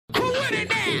Welcome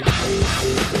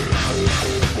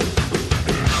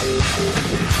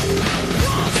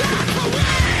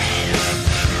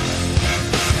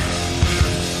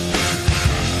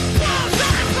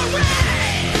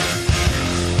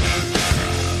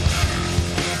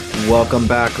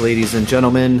back, ladies and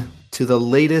gentlemen, to the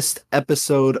latest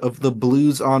episode of the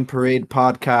Blues on Parade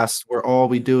podcast, where all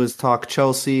we do is talk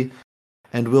Chelsea,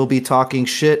 and we'll be talking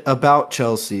shit about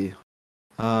Chelsea.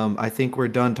 I think we're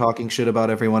done talking shit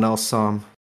about everyone else, Sam.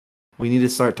 We need to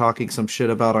start talking some shit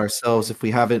about ourselves if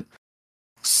we haven't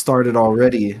started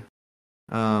already.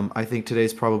 I think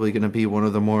today's probably going to be one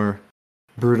of the more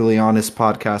brutally honest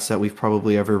podcasts that we've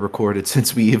probably ever recorded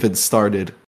since we even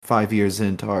started 5 years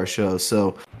into our show.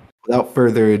 So, without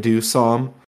further ado,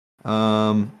 Sam,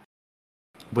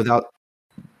 without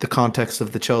the context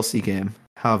of the Chelsea game,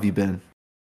 how have you been?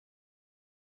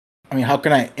 I mean, how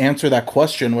can I answer that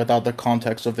question without the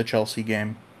context of the Chelsea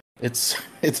game? It's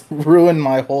ruined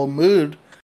my whole mood.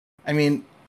 I mean,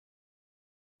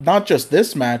 not just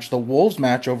this match, the Wolves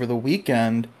match over the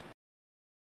weekend.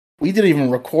 We didn't even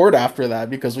record after that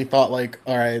because we thought, like,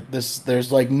 all right,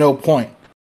 there's like no point.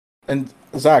 And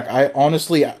Zach, I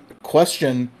honestly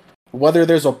question whether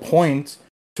there's a point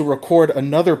to record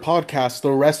another podcast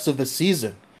the rest of the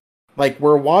season. Like,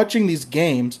 we're watching these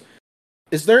games.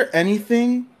 Is there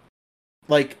anything,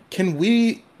 like, can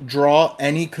we draw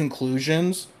any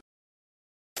conclusions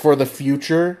for the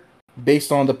future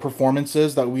based on the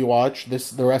performances that we watch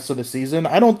the rest of the season?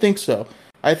 I don't think so.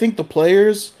 I think the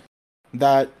players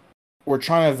that we're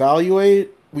trying to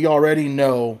evaluate, we already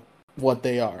know what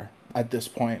they are at this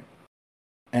point.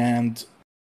 And,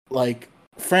 like,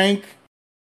 Frank,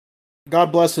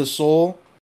 God bless his soul,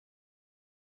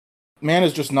 man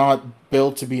is just not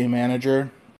built to be a manager.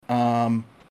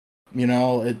 You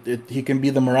know, he can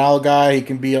be the morale guy, he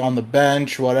can be on the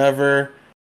bench, whatever.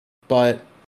 But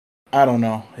I don't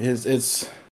know. That's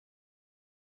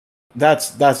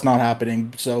not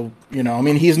happening. So, you know, I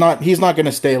mean, he's not going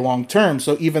to stay long term.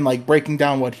 So even like breaking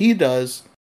down what he does,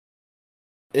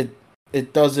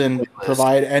 it doesn't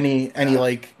provide any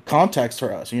like context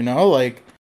for us, you know? Like,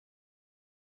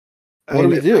 what do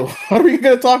we do? What are we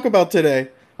going to talk about today?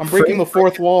 I'm breaking the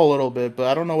fourth wall a little bit, but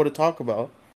I don't know what to talk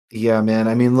about. Yeah, man.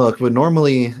 I mean, look, but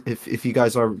normally, if you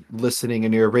guys are listening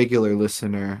and you're a regular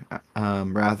listener,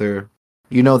 rather,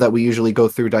 you know that we usually go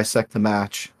through, dissect the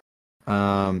match,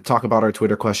 talk about our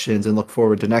Twitter questions, and look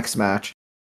forward to next match.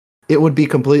 It would be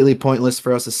completely pointless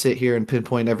for us to sit here and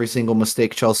pinpoint every single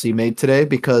mistake Chelsea made today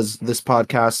because this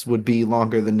podcast would be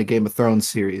longer than the Game of Thrones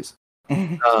series.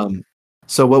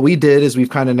 So what we did is we've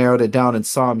kind of narrowed it down, and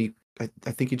Sam,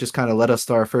 I think you just kind of led us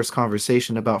to our first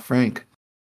conversation about Frank.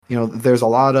 You know, there's a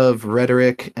lot of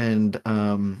rhetoric and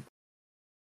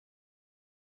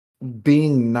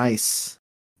being nice.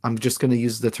 I'm just going to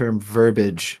use the term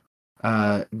verbiage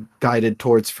guided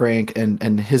towards Frank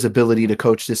and his ability to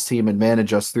coach this team and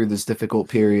manage us through this difficult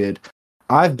period.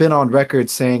 I've been on record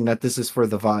saying that this is for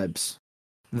the vibes.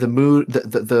 The move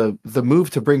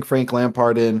to bring Frank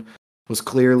Lampard in was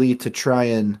clearly to try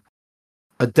and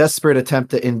a desperate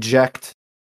attempt to inject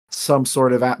some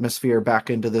sort of atmosphere back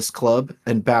into this club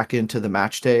and back into the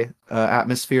match day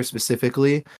atmosphere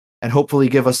specifically, and hopefully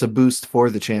give us a boost for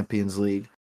the Champions League.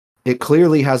 It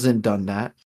clearly hasn't done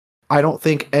that. I don't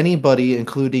think anybody,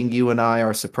 including you and I,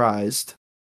 are surprised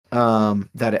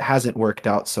that it hasn't worked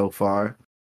out so far.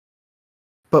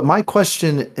 But my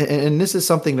question, and this is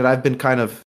something that I've been kind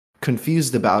of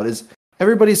confused about, is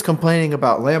everybody's complaining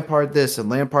about Lampard this and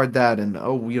Lampard that, and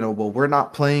well, we're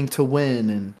not playing to win,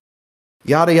 and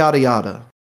yada, yada, yada.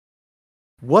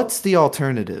 What's the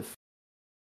alternative?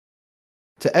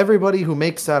 To everybody who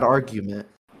makes that argument,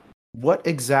 what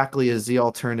exactly is the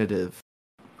alternative?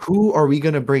 Who are we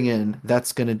going to bring in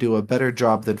that's going to do a better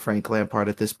job than Frank Lampard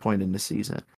at this point in the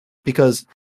season? Because,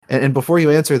 and before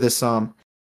you answer this,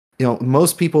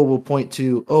 most people will point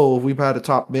to, if we've had a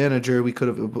top manager, we could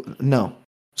have... No,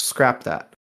 scrap that.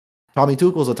 Tommy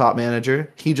Tuchel's a top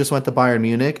manager. He just went to Bayern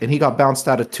Munich, and he got bounced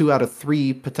out of 2 out of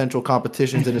 3 potential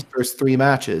competitions in his first 3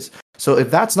 matches. So if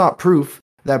that's not proof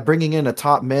that bringing in a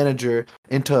top manager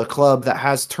into a club that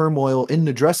has turmoil in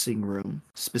the dressing room,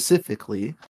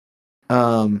 specifically,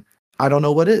 I don't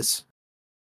know what is.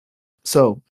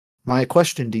 So my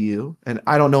question to you, and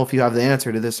I don't know if you have the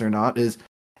answer to this or not, is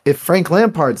if Frank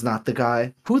Lampard's not the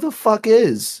guy, who the fuck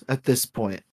is at this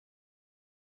point?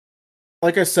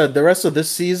 Like I said, the rest of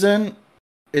this season,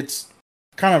 it's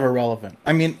kind of irrelevant.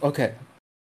 I mean, okay,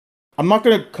 I'm not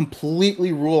going to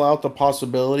completely rule out the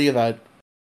possibility that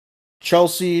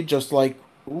Chelsea, just like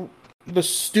the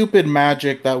stupid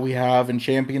magic that we have in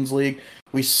Champions League,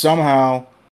 we somehow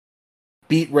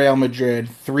beat Real Madrid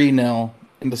 3-0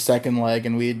 in the second leg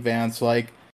and we advance.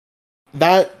 Like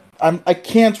that, I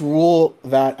can't rule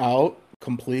that out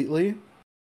completely.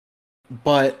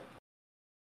 But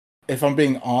if I'm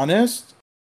being honest,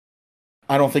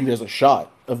 I don't think there's a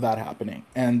shot of that happening.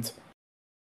 And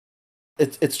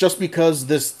it's just because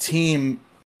this team,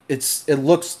 it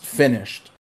looks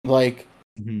finished. Like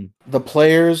the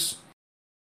players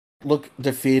look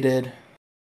defeated.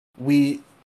 We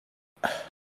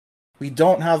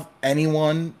don't have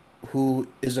anyone who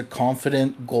is a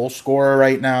confident goal scorer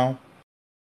right now.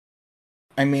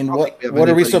 I mean, what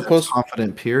are we supposed to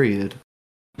confident period?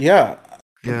 Yeah.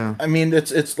 Yeah. I mean,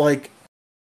 it's like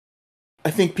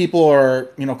I think people are,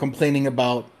 complaining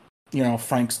about,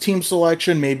 Frank's team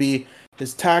selection, maybe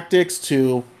his tactics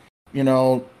to,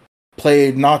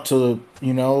 play not to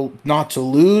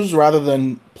lose rather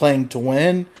than playing to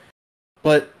win.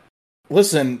 But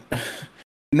listen,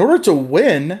 in order to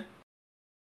win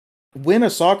a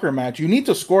soccer match, you need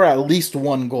to score at least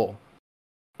one goal.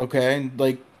 Okay?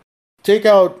 Like, take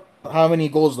out how many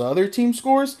goals the other team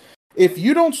scores. If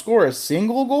you don't score a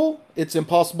single goal, it's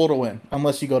impossible to win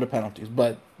unless you go to penalties.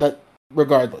 But that,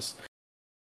 regardless,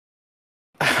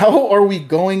 how are we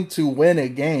going to win a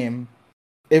game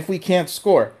if we can't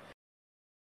score?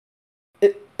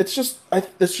 It's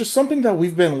just something that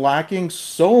we've been lacking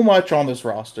so much on this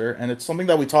roster, and it's something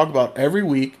that we talk about every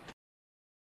week.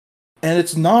 And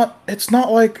it's not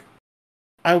like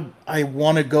I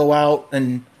want to go out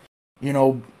and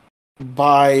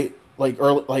buy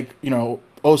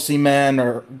Osimhen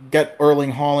or get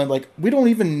Erling Haaland. Like, we don't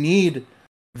even need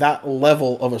that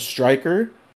level of a striker.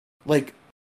 Like,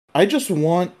 I just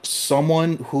want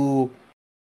someone who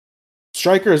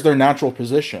striker is their natural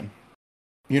position,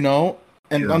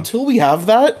 And until we have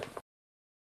that,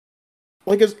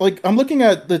 I'm looking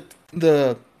at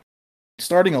the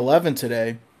starting 11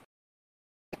 today.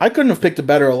 I couldn't have picked a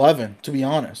better 11, to be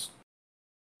honest.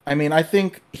 I mean, I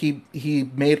think he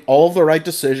made all the right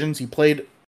decisions. He played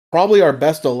probably our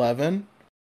best 11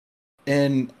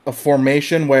 in a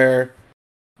formation where,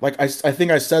 like I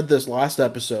think I said this last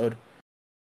episode,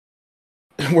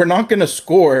 we're not going to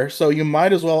score, so you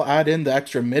might as well add in the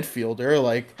extra midfielder.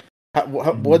 Like,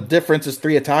 what difference is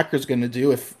 3 attackers going to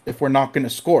do if we're not going to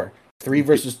score? 3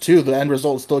 versus 2, the end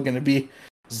result is still going to be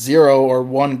 0 or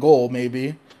 1 goal,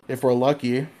 maybe, if we're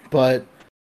lucky. But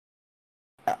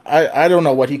I don't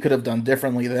know what he could have done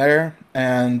differently there.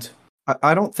 And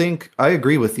I don't think I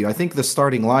agree with you. I think the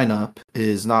starting lineup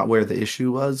is not where the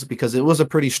issue was, because it was a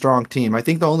pretty strong team. I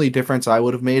think the only difference I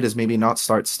would have made is maybe not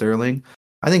start Sterling.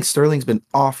 I think Sterling's been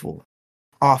awful.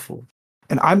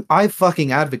 And I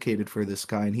fucking advocated for this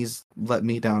guy, and he's let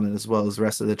me down as well as the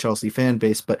rest of the Chelsea fan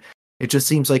base. But it just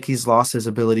seems like he's lost his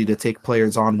ability to take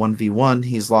players on 1v1.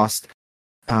 He's lost,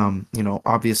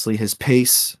 obviously his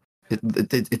pace.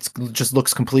 It just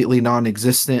looks completely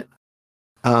non-existent.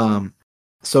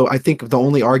 So I think the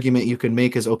only argument you can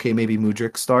make is, okay, maybe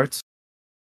Mudryk starts.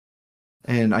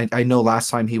 And I know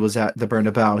last time he was at the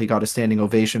Bernabeu, he got a standing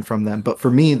ovation from them. But for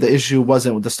me, the issue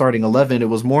wasn't with the starting 11. It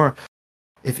was more,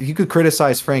 if you could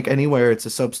criticize Frank anywhere, it's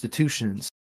the substitutions.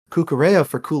 Cucurella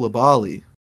for Koulibaly.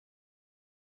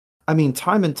 I mean,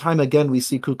 time and time again, we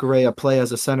see Cucurella play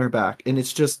as a center back, and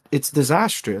it's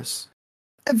disastrous.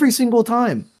 Every single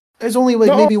time. There's only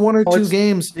maybe 1 or 2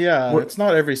 games. Yeah, it's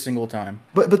not every single time.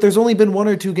 But there's only been 1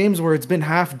 or 2 games where it's been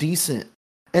half decent.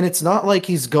 And it's not like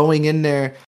he's going in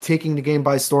there, taking the game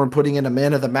by storm, putting in a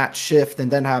man of the match shift,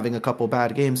 and then having a couple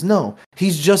bad games. No,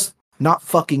 he's just not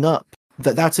fucking up.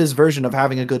 That's his version of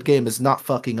having a good game, is not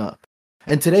fucking up.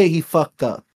 And today he fucked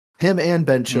up. Him and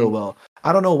Ben Chilwell.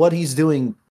 I don't know what he's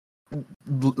doing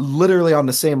literally on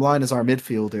the same line as our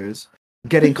midfielders.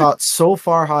 Getting caught so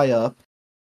far high up.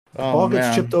 Ball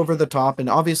gets chipped over the top, and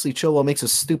obviously Chilwell makes a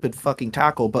stupid fucking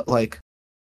tackle, but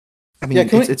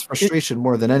it's frustration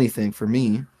more than anything for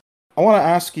me. I want to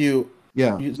ask you,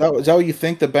 yeah, is that what you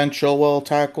think, the Ben Chilwell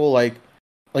tackle? Like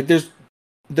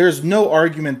there's no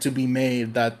argument to be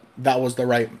made that was the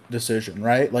right decision,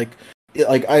 right?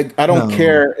 I don't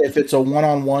care if it's a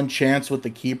one-on-one chance with the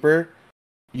keeper.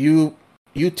 You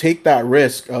take that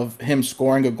risk of him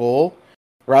scoring a goal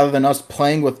rather than us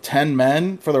playing with 10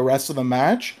 men for the rest of the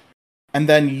match, and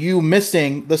then you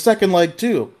missing the second leg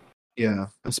too. Yeah,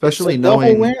 especially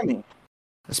knowing, double whammy.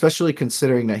 Especially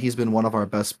considering that he's been one of our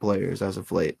best players as of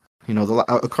late.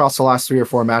 Across the last 3 or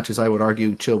 4 matches, I would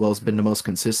argue Chilwell's been the most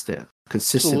consistently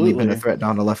Absolutely. Been a threat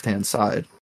down the left-hand side.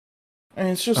 And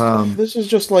it's just this is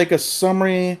just like a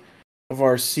summary of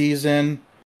our season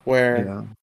where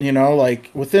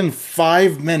within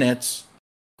 5 minutes,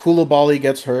 Koulibaly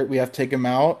gets hurt, we have to take him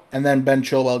out, and then Ben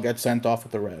Chilwell gets sent off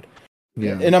with a red.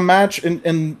 Yeah. in a match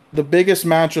in the biggest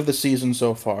match of the season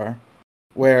so far,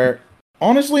 where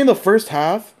honestly in the first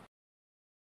half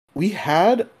we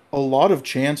had a lot of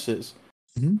chances,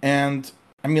 Mhm. and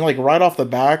I mean like right off the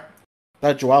back,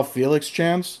 that Joao Felix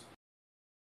chance.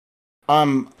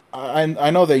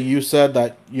 I know that you said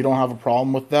that you don't have a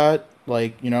problem with that.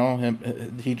 Like, you know,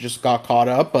 he just got caught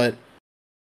up, but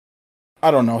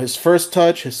I don't know. His first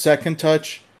touch, his second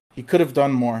touch, he could have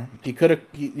done more. He could have,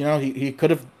 he could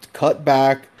have cut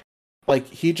back. Like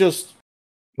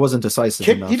Wasn't decisive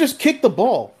he enough. just kicked the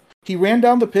ball. He ran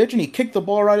down the pitch and he kicked the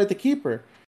ball right at the keeper.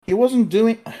 He wasn't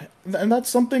doing, and that's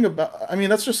something about. I mean,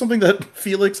 that's just something that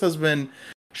Felix has been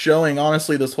showing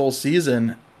honestly this whole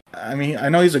season. I mean, I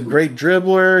know he's a great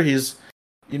dribbler. He's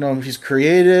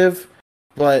creative,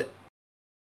 but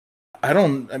I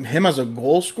don't him as a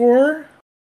goal scorer.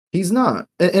 He's not.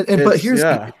 And but It's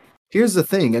yeah, here's the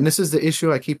thing, and this is the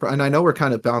issue I keep, and I know we're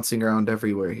kind of bouncing around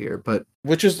everywhere here, but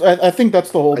which is I think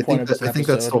that's the whole point of this I think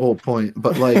that's the episode. whole point.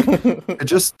 But like,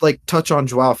 just like touch on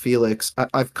Joao Felix,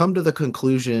 I've come to the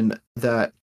conclusion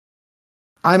that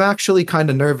I'm actually kind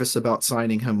of nervous about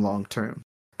signing him long term,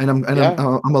 and Yeah,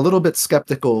 I'm a little bit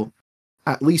skeptical,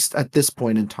 at least at this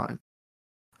point in time.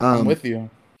 I'm Um, with you.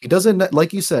 he doesn't,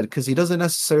 like you said, because he doesn't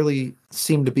necessarily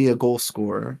seem to be a goal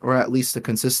scorer, or at least a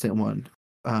consistent one.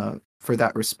 For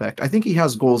that respect, I think he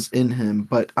has goals in him,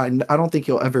 but I don't think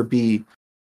he'll ever be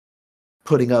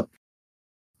putting up,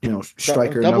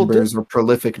 striker Double dip. numbers or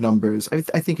prolific numbers. I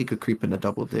think he could creep into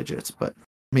double digits, but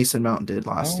Mason Mount did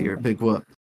last Oh, year. Big whoop.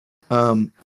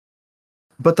 Um,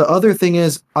 but the other thing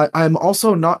is, I'm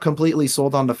also not completely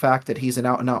sold on the fact that he's an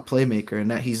out and out playmaker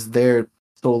and that he's there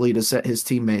solely to set his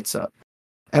teammates up.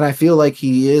 And I feel like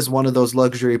he is one of those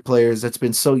luxury players that's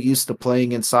been so used to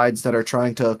playing in sides that are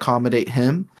trying to accommodate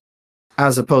him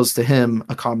as opposed to him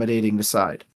accommodating the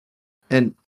side.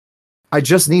 And I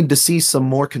just need to see some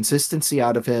more consistency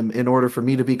out of him in order for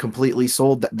me to be completely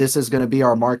sold that this is going to be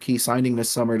our marquee signing this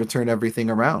summer to turn everything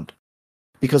around.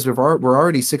 Because we're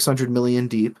already 600 million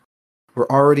deep. We're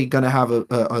already going to have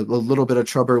a little bit of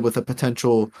trouble with a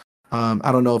potential.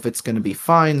 I don't know if it's going to be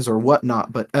fines or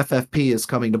whatnot, but FFP is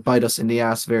coming to bite us in the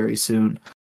ass very soon.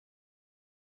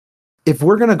 If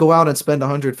we're going to go out and spend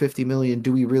 150 million,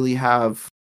 do we really have,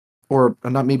 or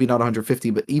not, maybe not 150,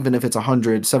 but even if it's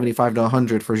 175 to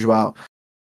 100 for Joao,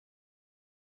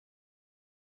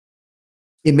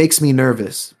 it makes me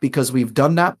nervous because we've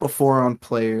done that before on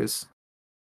players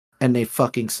and they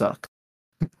fucking suck.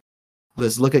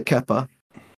 Let's look at Kepa.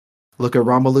 Look at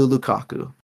Romelu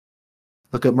Lukaku.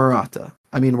 Look at Morata.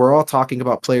 I mean, we're all talking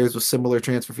about players with similar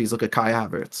transfer fees. Look at Kai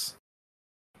Havertz.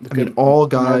 look I mean, at all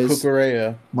Marc guys.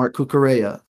 Cucurella. Mark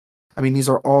Cucurella. I mean, these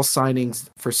are all signings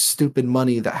for stupid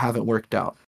money that haven't worked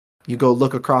out. You go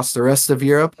look across the rest of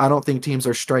Europe, I don't think teams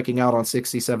are striking out on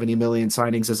 60, 70 million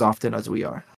signings as often as we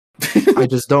are. I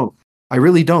just don't. I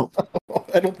really don't.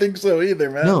 I don't think so either,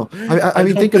 man. No. I mean, don't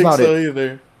think think about so it.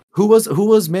 either. Who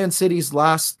was Man City's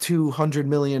last 200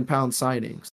 million pound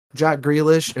signings? Jack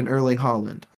Grealish and Erling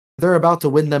Haaland. They're about to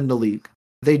win them the league.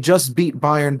 They just beat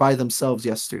Bayern by themselves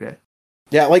yesterday.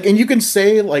 Yeah, like, and you can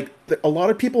say like a lot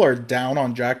of people are down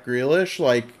on Jack Grealish,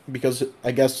 like because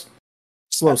I guess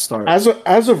Slow start.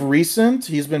 as of recent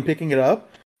he's been picking it up,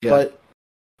 Yeah. but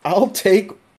I'll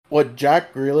take what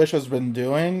Jack Grealish has been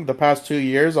doing the past 2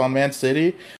 years on Man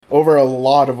City over a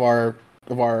lot of our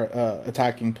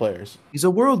attacking players. He's a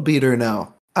world beater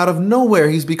now. Out of nowhere,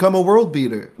 he's become a world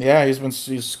beater. Yeah,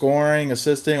 he's scoring,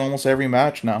 assisting almost every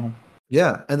match now.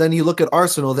 Yeah, and then you look at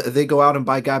Arsenal, they go out and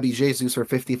buy Gabby Jesus for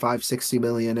 55, 60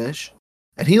 million-ish.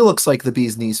 And he looks like the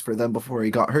bee's knees for them before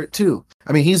he got hurt, too.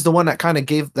 I mean, he's the one that kind of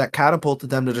catapulted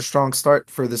them to the strong start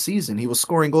for the season. He was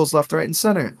scoring goals left, right, and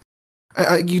center.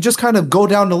 You just kind of go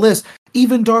down the list.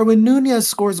 Even Darwin Nunez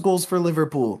scores goals for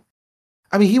Liverpool.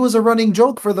 I mean, he was a running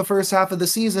joke for the first half of the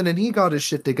season, and he got his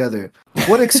shit together.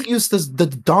 What excuse does the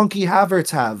donkey Havertz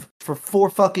have for 4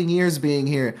 fucking years being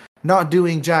here, not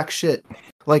doing jack shit?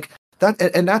 Like, that,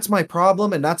 and that's my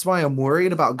problem, and that's why I'm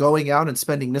worried about going out and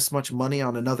spending this much money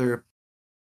on another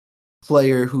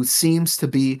player who seems to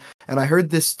be, and I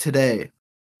heard this today,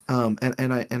 and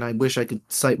I wish I could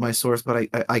cite my source, but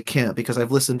I can't because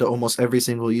I've listened to almost every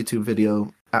single YouTube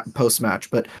video post match.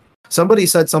 But somebody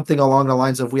said something along the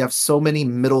lines of we have so many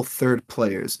middle third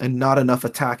players and not enough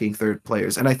attacking third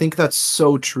players, and I think that's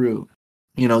so true.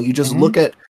 You just look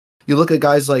at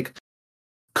guys like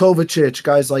Kovacic,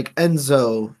 guys like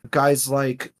Enzo, guys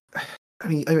like I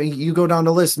mean you go down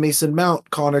the list: Mason Mount,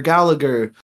 Conor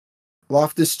Gallagher,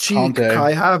 Loftus-Cheek,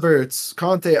 Kai Havertz,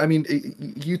 Conte. I mean,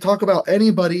 you talk about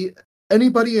anybody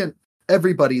and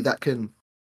everybody that can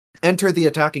enter the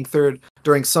attacking third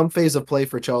during some phase of play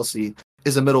for Chelsea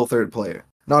is a middle third player.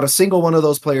 Not a single one of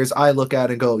those players I look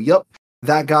at and go, "Yup,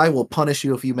 that guy will punish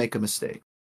you if you make a mistake."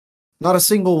 Not a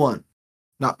single one.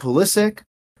 Not Pulisic,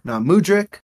 not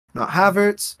Mudryk, not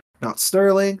Havertz, not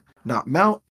Sterling, not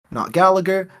Mount, not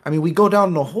Gallagher. I mean, we go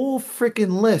down the whole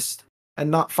freaking list and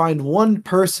not find one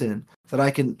person that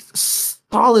I can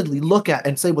solidly look at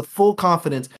and say with full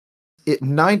confidence,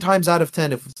 9 times out of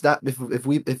 10,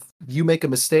 if you make a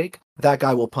mistake, that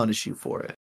guy will punish you for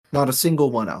it. Not a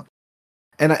single one out.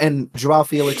 And Joao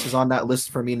Felix is on that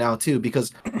list for me now too,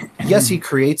 because yes, he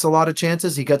creates a lot of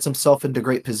chances, he gets himself into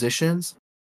great positions,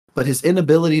 but his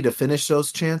inability to finish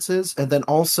those chances, and then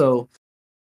also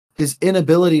his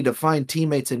inability to find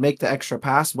teammates and make the extra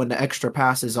pass when the extra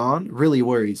pass is on, really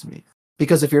worries me.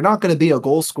 Because if you're not going to be a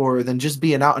goal scorer, then just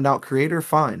be an out-and-out creator,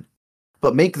 fine.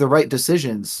 But make the right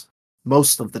decisions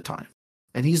most of the time.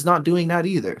 And he's not doing that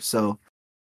either. So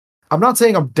I'm not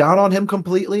saying I'm down on him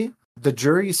completely. The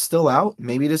jury's still out.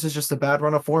 Maybe this is just a bad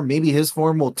run of form. Maybe his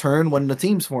form will turn when the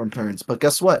team's form turns. But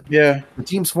guess what? Yeah. The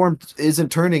team's form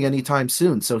isn't turning anytime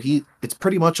soon. So it's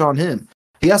pretty much on him.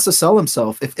 He has to sell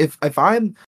himself. If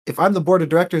I'm the board of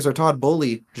directors or Todd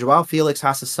Bowley, Joao Felix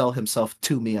has to sell himself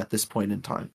to me at this point in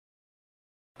time.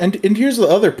 And here's the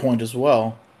other point as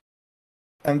well.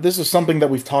 And this is something that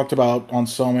we've talked about on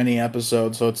so many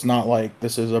episodes, so it's not like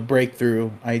this is a breakthrough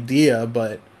idea,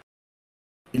 but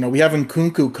we have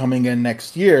Nkunku coming in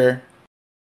next year,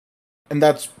 and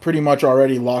that's pretty much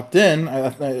already locked in.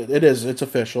 It's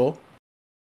official.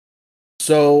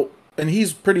 So, and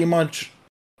he's pretty much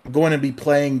going to be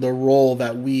playing the role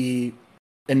that we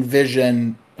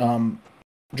envision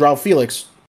Joao Felix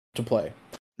to play.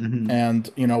 Mm-hmm.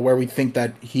 And where we think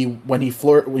that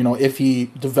if he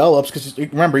develops, because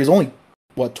remember he's only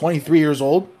 23 years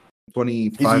old,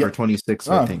 25 or 26,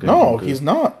 I think. No, he's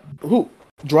not. Who?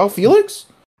 Joao Felix?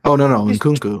 Oh no,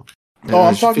 Nkunku.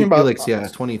 I'm talking about Felix. Yeah,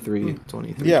 23.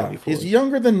 Yeah, 24. He's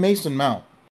younger than Mason Mount.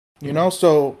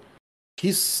 So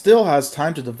he still has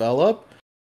time to develop,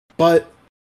 but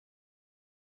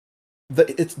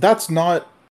that's not.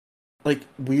 Like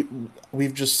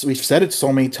we've said it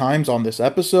so many times on this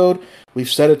episode. We've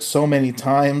said it so many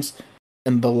times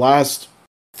in the last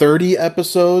 30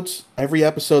 episodes. Every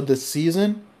episode this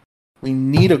season, we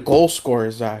need a goal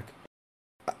scorer, Zach.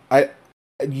 I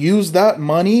use that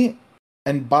money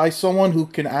and buy someone who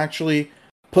can actually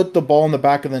put the ball in the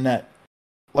back of the net.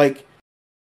 Like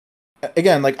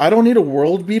again, I don't need a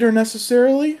world beater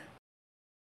necessarily,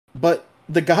 but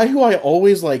the guy who I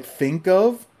always think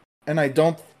of, and I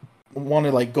don't want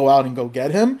to go out and go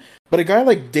get him, but a guy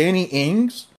like Danny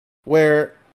Ings,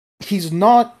 where he's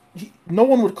not, no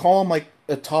one would call him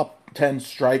a top 10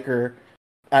 striker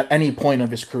at any point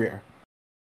of his career,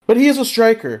 but he is a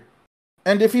striker,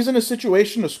 and if he's in a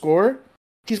situation to score,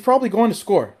 he's probably going to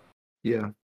score.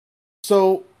 Yeah.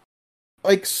 So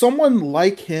someone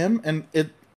like him, and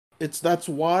that's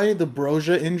why the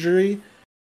Broja injury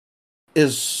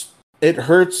it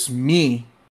hurts me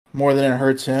more than it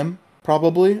hurts him.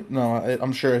 Probably. No,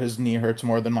 I'm sure his knee hurts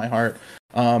more than my heart.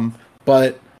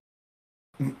 But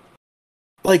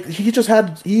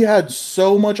he had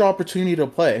so much opportunity to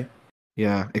play.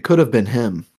 Yeah, it could have been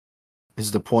him,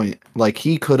 is the point.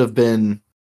 He could have been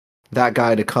that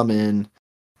guy to come in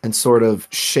and sort of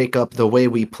shake up the way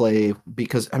we play,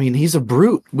 because he's a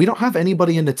brute. We don't have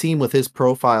anybody in the team with his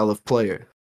profile of player.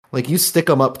 You stick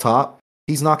him up top,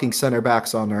 he's knocking center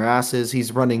backs on their asses,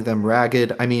 he's running them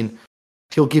ragged.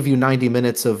 He'll give you 90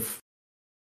 minutes of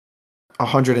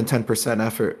 110%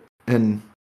 effort, and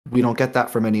we don't get that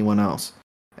from anyone else.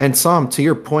 And Sam, to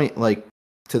your point,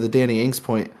 to the Danny Ings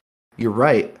point, you're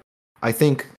right. I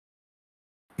think,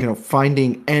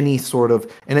 finding any sort of,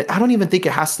 and I don't even think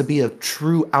it has to be a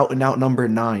true out-and-out number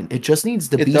 9. It just needs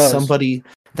to be somebody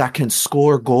that can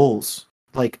score goals.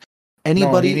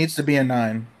 Anybody. No, he needs to be a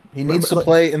 9. He needs to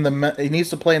play in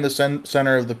the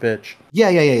center of the pitch.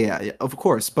 Yeah, of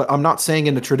course. But I'm not saying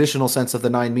in the traditional sense of the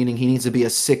 9, meaning he needs to be a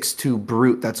 6'2"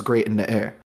 brute that's great in the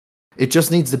air. It just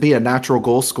needs to be a natural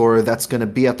goal scorer that's going to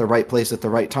be at the right place at the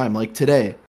right time. Like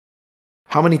today,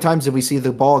 how many times did we see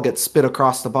the ball get spit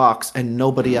across the box and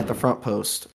nobody at the front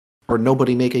post, or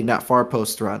nobody making that far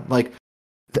post run?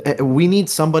 We need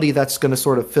somebody that's going to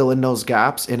sort of fill in those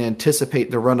gaps and anticipate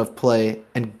the run of play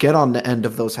and get on the end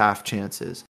of those half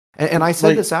chances. And I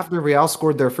said this after Real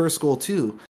scored their first goal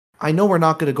too. I know we're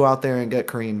not going to go out there and get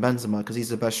Karim Benzema because he's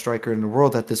the best striker in the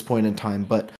world at this point in time,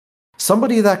 but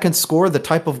somebody that can score the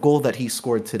type of goal that he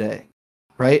scored today,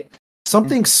 right?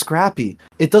 Something scrappy.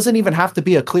 It doesn't even have to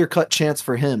be a clear-cut chance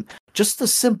for him. Just a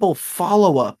simple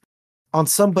follow-up on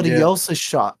somebody else's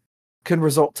shot can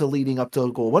result to leading up to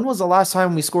a goal. When was the last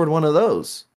time we scored one of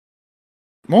those?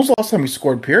 When was the last time we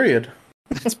scored, period?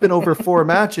 It's been over 4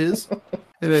 matches.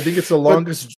 And I think it's the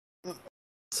longest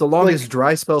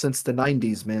dry spell since the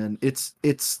 90s, man. It's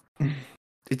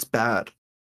bad.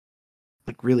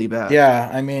 Like really bad. Yeah,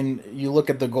 I mean, you look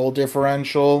at the goal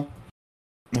differential.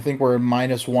 I think we're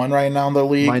 -1 right now in the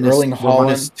league. Erling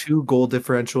Haaland -2 goal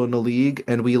differential in the league,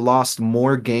 and we lost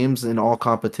more games in all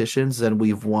competitions than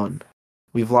we've won.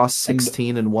 We've lost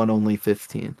 16 and won only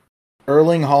 15.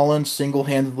 Erling Haaland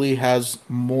single-handedly has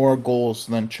more goals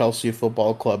than Chelsea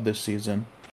Football Club this season.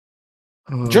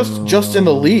 Just in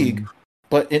the league,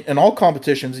 but in all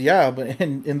competitions, yeah. But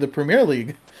in the Premier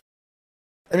League,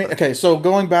 I mean, okay. So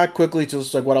going back quickly to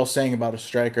just like what I was saying about a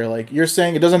striker, like you're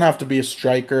saying, it doesn't have to be a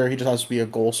striker; he just has to be a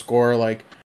goal scorer. Like,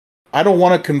 I don't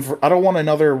want to convert. I don't want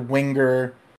another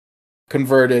winger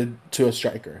converted to a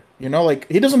striker. You know, like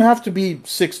he doesn't have to be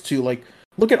 6'2". Like,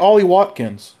 look at Ollie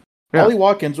Watkins. Yeah. Ollie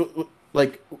Watkins,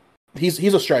 like.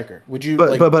 He's a striker. Would you?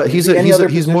 But he's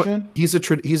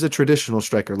a traditional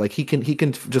striker. Like he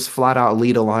can just flat out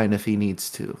lead a line if he needs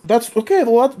to. That's okay.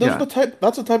 Well, that's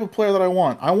the type of player that I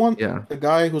want. I want a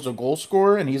guy who's a goal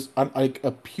scorer and he's like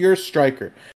a pure striker.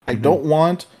 Mm-hmm. I don't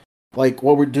want like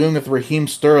what we're doing with Raheem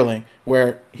Sterling,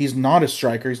 where he's not a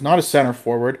striker, he's not a center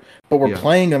forward, but we're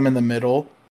playing him in the middle.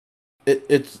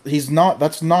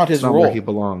 That's not his role. Where he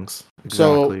belongs.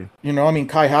 Exactly. So I mean,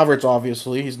 Kai Havertz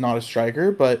obviously he's not a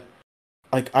striker, but.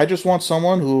 Like, I just want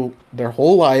someone who, their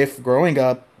whole life, growing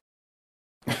up,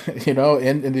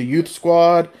 in the youth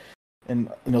squad, and,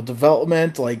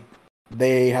 development, like,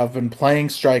 they have been playing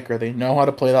striker. They know how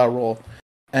to play that role.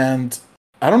 And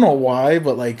I don't know why,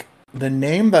 but, like, the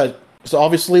name that... So,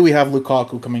 obviously, we have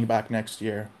Lukaku coming back next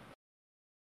year.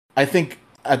 I think,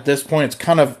 at this point, it's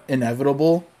kind of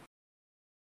inevitable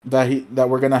that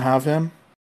we're going to have him.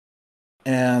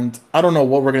 And I don't know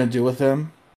what we're going to do with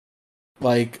him.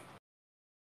 Like...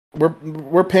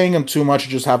 We're paying him too much to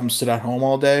just have him sit at home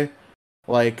all day.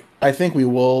 Like, I think we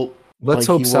will. Let's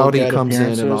hope Saudi comes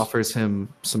in and offers him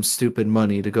some stupid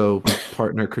money to go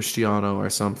partner Cristiano or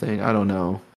something. I don't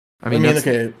know. I mean that's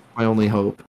my only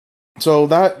hope. So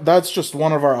that's just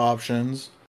one of our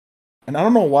options. And I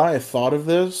don't know why I thought of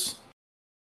this.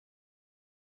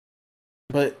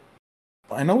 But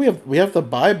I know we have the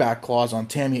buyback clause on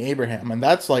Tammy Abraham, and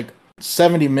that's like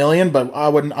 70 million, but I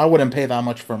wouldn't pay that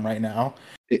much for him right now.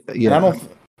 Yeah. And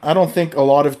I don't think a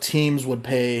lot of teams would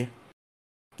pay,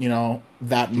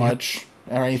 that much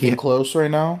or anything close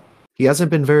right now. He hasn't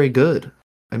been very good.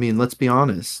 I mean, let's be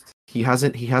honest. He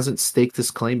hasn't staked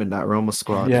his claim in that Roma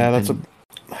squad. Yeah, that's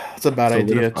a bad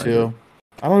idea too.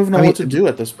 I don't even know what to do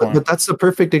at this point. But that's the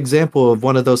perfect example of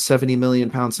one of those 70 million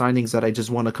pound signings that I just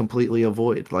want to completely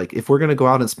avoid. Like, if we're going to go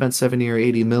out and spend 70 or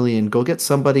 80 million, go get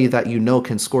somebody that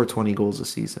can score 20 goals a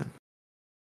season.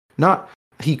 Not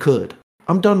he could.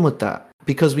 I'm done with that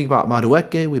because we bought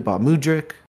Madueke, we bought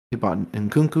Mudryk, we bought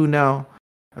Nkunku now.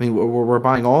 I mean, we're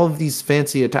buying all of these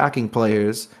fancy attacking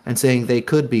players and saying they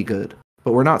could be good,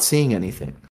 but we're not seeing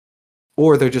anything.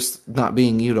 Or they're just not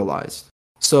being utilized.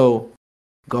 So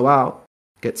go out,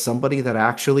 get somebody that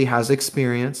actually has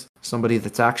experience, somebody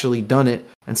that's actually done it,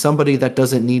 and somebody that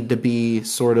doesn't need to be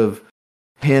sort of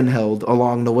handheld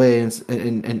along the way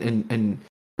and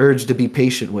urged to be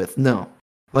patient with. No.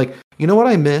 Like, you know what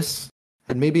I miss?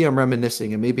 And maybe I'm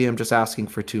reminiscing, and maybe I'm just asking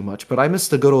for too much, but I miss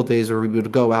the good old days where we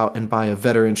would go out and buy a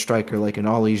veteran striker like an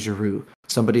Ollie Giroud,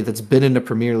 somebody that's been in the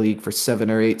Premier League for 7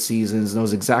 or 8 seasons,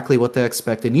 knows exactly what to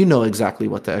expect, and you know exactly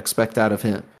what to expect out of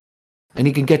him. And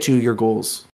he can get you your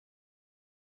goals.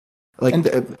 Like,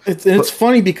 it's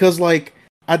funny because, like,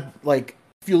 if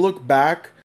you look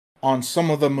back on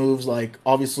some of the moves, like,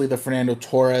 obviously the Fernando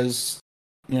Torres,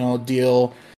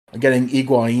 deal, getting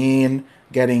Higuain,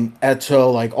 getting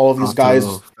Eto'o, like all of these guys,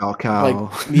 Falcao.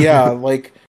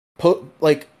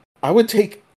 Like, I would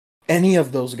take any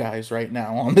of those guys right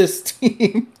now on this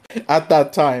team at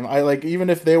that time. Even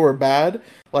if they were bad,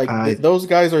 those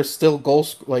guys are still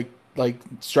like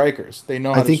strikers. They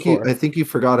know how to score. I think you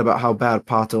forgot about how bad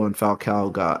Pato and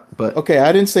Falcao got. But okay,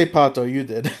 I didn't say Pato. You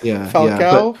did. Yeah,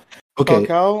 Falcao. Yeah,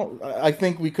 Falcao. I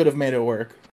think we could have made it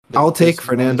work. I'll take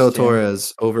Fernando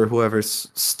Torres over whoever's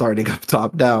starting up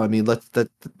top now. I mean,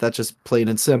 that's just plain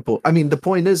and simple. I mean, the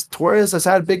point is Torres has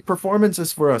had big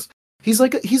performances for us. He's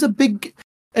a big,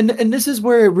 and this is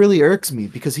where it really irks me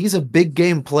because he's a big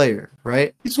game player,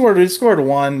 right? He scored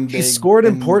one. He's scored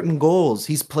important goals.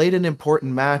 He's played in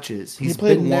important matches. He's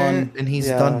been there and he's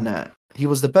done that. He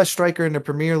was the best striker in the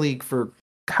Premier League for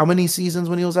how many seasons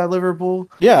when he was at Liverpool?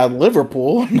 Yeah,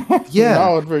 Liverpool. Yeah,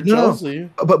 not for Chelsea.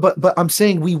 But I'm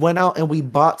saying we went out and we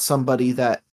bought somebody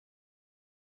that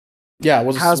Yeah,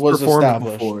 has was performed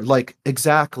established. before. Like,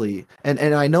 exactly. And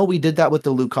I know we did that with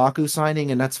the Lukaku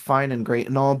signing, and that's fine and great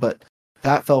and all, but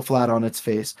that fell flat on its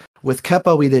face. With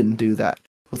Kepa, we didn't do that.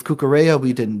 With Kukureya,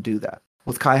 we didn't do that.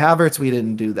 With Kai Havertz, we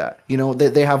didn't do that. You know,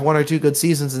 they have one or two good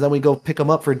seasons, and then we go pick them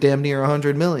up for damn near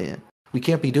 100 million. We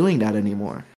can't be doing that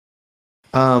anymore.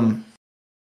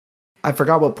 I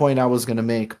forgot what point I was gonna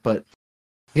make, but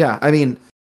yeah, I mean,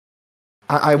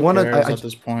 I Who want to. cares at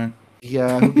this point?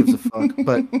 Yeah, who gives a fuck?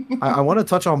 But I want to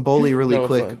touch on Bully really No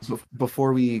quick offense.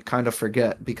 before we kind of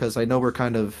forget, because I know we're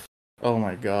kind of Oh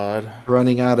my god.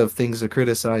 running out of things to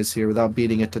criticize here without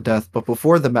beating it to death. But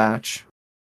before the match,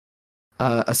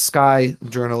 a Sky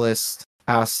journalist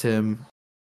asked him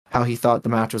how he thought the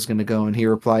match was going to go, and he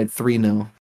replied 3-0.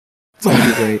 It's going to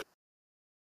be great.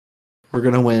 We're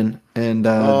going to win, and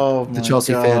Oh the my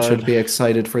Chelsea fans should god. be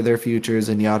excited for their futures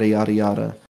and yada, yada,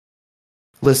 yada.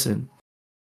 Listen,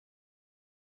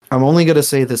 I'm only going to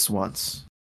say this once.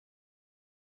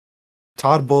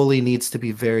 Todd Bowley needs to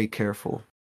be very careful.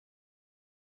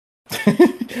 What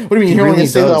do you mean? He You only really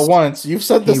say does. that once. You've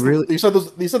said He this. really- You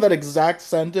said that exact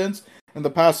sentence in the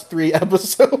past 3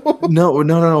 episodes. No.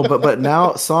 But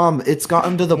now, Sam, it's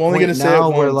gotten to the I'm only point gonna say it now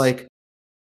where, once. like,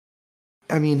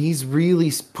 I mean, he's really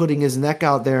putting his neck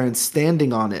out there and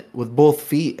standing on it with both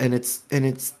feet, and it's.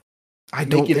 I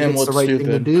don't Making think him it's the look right thing to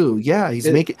stupid. do. Yeah, he's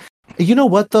making. You know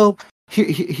what though?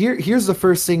 Here's the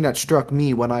first thing that struck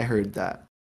me when I heard that.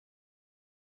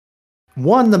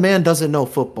 One, the man doesn't know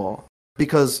football,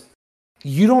 because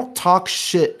you don't talk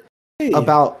shit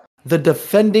about the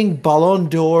defending Ballon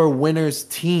d'Or winners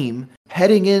team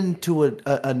heading into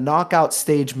a knockout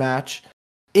stage match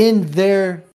in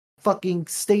their fucking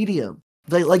stadium.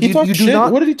 Like He you talked do shit.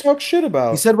 not. What did he talk shit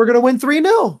about? He said we're gonna win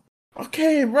 3-0.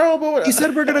 Okay, bro, but what, He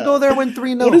said we're gonna go there win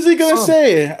 3-0. what is he gonna Son,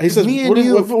 say? He says, me and what is,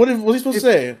 you- what's he supposed to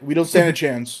say? We don't stand a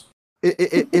chance.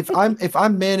 if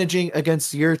I'm managing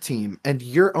against your team and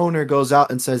your owner goes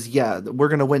out and says, "Yeah, we're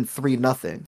gonna win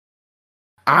 3-0,"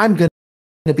 I'm gonna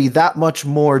be that much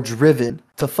more driven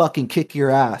to fucking kick your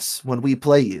ass when we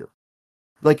play you.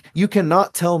 Like, you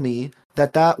cannot tell me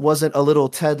that wasn't a little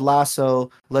Ted Lasso.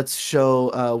 Let's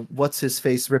show what's his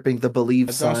face ripping the believe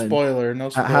No sign spoiler, no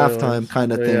at spoilers. halftime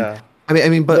kind of But thing. yeah. I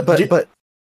mean, but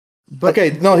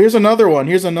Okay, no, here's another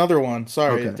one.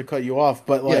 Sorry Okay. to cut you off,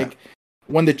 but Yeah. like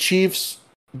when the Chiefs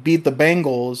beat the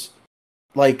Bengals,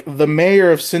 like the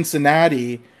mayor of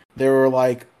Cincinnati, they were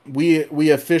like, we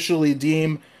officially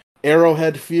deem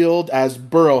Arrowhead Field as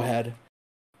Burrowhead.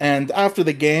 And after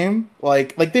the game,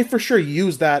 like they for sure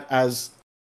use that as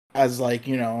like,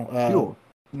 fuel.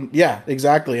 yeah,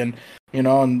 exactly. And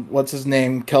and what's his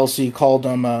name? Kelsey called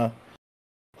him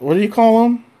what did he call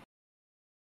him?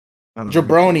 I don't know.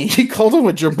 Jabroni. He called him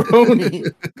a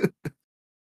jabroni.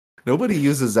 Nobody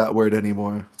uses that word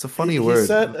anymore. It's a funny He word.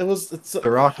 said it's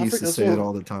The Rock I used to forget- say it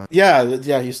all the time. Yeah.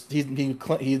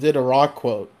 He did a Rock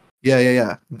quote.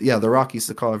 Yeah. The Rock used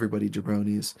to call everybody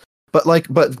jabronis.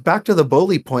 But back to the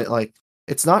Bowley point, like,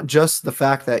 it's not just the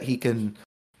fact that he can,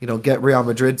 get Real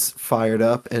Madrid's fired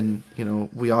up, and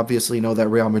we obviously know that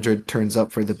Real Madrid turns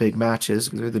up for the big matches.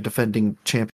 They're the defending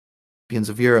champions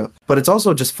of Europe, but it's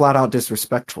also just flat out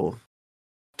disrespectful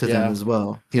to Yeah. them as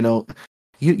well.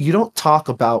 You don't talk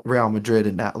about Real Madrid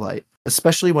in that light,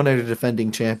 especially when they're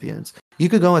defending champions. You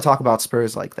could go and talk about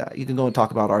Spurs like that. You can go and talk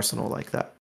about Arsenal like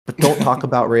that. But don't talk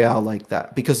about Real like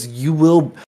that, because you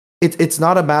will. It's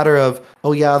not a matter of,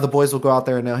 oh yeah, the boys will go out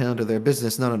there and they'll handle their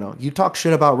business. No. You talk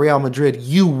shit about Real Madrid,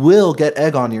 you will get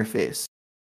egg on your face.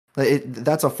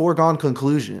 That's a foregone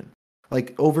conclusion.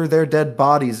 Like, over their dead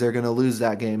bodies, they're going to lose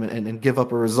that game and give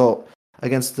up a result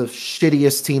against the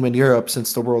shittiest team in Europe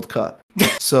since the World Cup.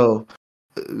 So,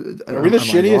 Are we the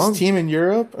shittiest team in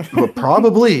Europe? But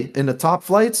probably in the top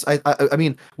flights. I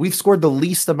mean, we've scored the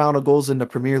least amount of goals in the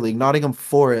Premier League. Nottingham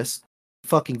Forest,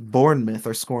 fucking Bournemouth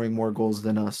are scoring more goals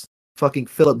than us. Fucking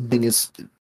Philip Bing is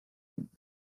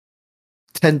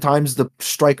 10 times the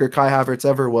striker Kai Havertz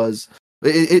ever was.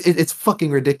 It's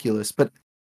fucking ridiculous. But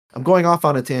I'm going off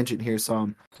on a tangent here,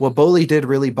 Sam. What Bowley did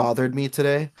really bothered me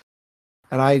today.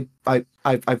 And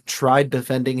I've tried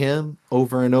defending him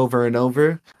over and over and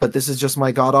over, but this is just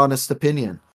my god honest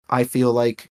opinion. I feel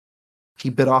like he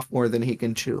bit off more than he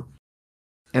can chew.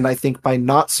 And I think by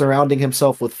not surrounding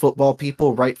himself with football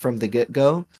people right from the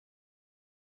get-go,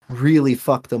 really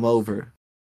fucked him over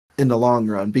in the long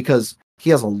run, because he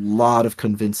has a lot of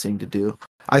convincing to do.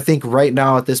 I think right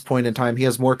now at this point in time, he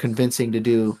has more convincing to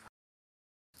do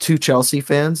to Chelsea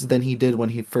fans than he did when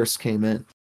he first came in.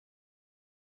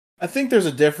 I think there's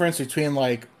a difference between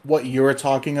like what you're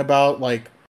talking about,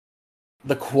 like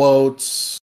the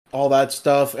quotes, all that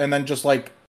stuff, and then just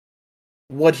like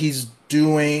what he's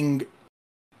doing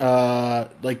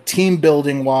like team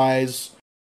building wise,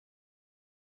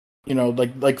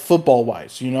 like football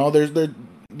wise.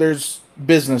 There's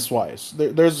business wise.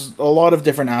 There's a lot of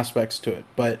different aspects to it,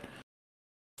 but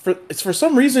for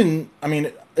some reason. I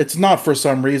mean, it's not for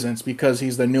some reason. It's because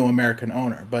he's the new American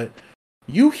owner. But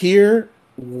you hear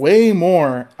way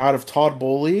more out of Todd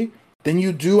Bowley than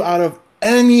you do out of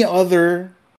any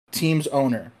other team's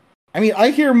owner. I mean,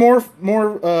 I hear more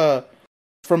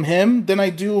from him than I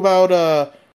do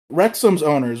about Wrexham's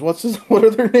owners. What are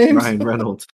their names? Ryan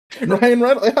Reynolds. Ryan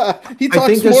Reynolds. Yeah, he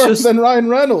talks more than Ryan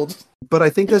Reynolds. But I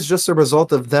think that's just a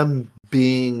result of them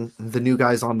being the new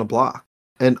guys on the block.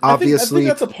 And obviously, I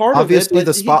think that's a part obviously of it,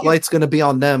 the spotlight's going to be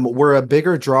on them. We're a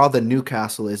bigger draw than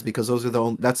Newcastle is because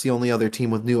that's the only other team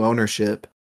with new ownership.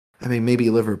 I mean, maybe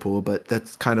Liverpool, but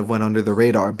that's kind of went under the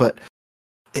radar.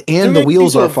 And the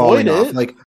wheels are falling off.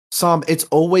 Like, Sam, it's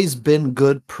always been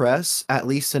good press, at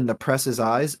least in the press's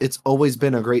eyes. It's always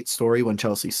been a great story when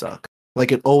Chelsea suck.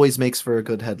 Like, it always makes for a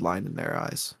good headline in their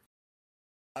eyes.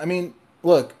 I mean,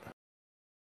 look,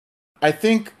 I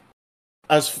think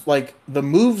as like the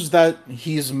moves that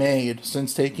he's made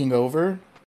since taking over,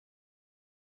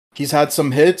 he's had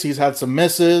some hits, he's had some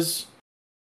misses.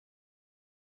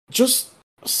 Just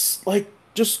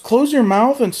close your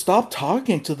mouth and stop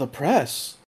talking to the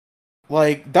press.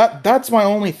 Like that's my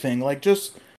only thing. Like,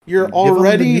 just you're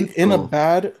already in a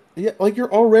bad, like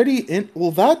you're already in,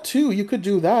 well, that too, you could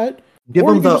do that. Give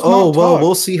them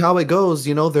we'll see how it goes.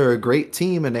 They're a great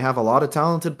team and they have a lot of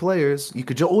talented players. You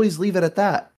could always leave it at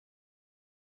that.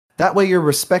 That way you're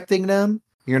respecting them.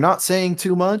 You're not saying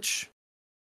too much.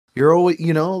 You're always,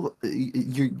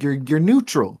 you're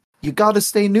neutral. You got to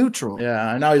stay neutral.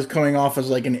 Yeah, and now he's coming off as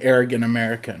like an arrogant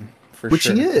American, which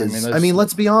he is. I mean,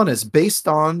 let's be honest. Based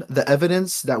on the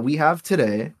evidence that we have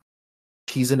today,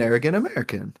 he's an arrogant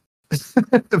American.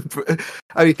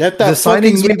 I mean, get that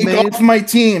signings we've made off my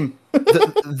team.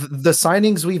 the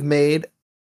signings we've made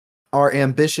are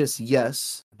ambitious,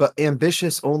 yes, but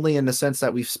ambitious only in the sense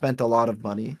that we've spent a lot of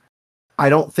money. I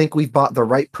don't think we've bought the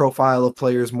right profile of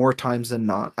players more times than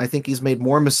not. I think he's made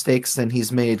more mistakes than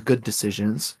he's made good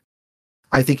decisions.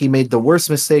 I think he made the worst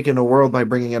mistake in the world by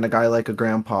bringing in a guy like a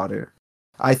Graham Potter.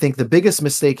 I think the biggest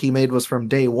mistake he made was from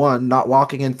day one, not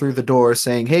walking in through the door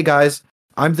saying, "Hey guys,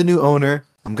 I'm the new owner.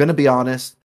 I'm going to be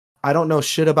honest. I don't know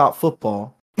shit about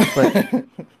football, but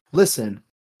listen,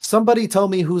 somebody tell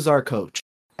me who's our coach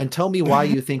and tell me why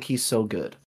you think he's so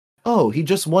good." Oh, he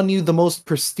just won you the most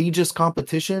prestigious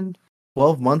competition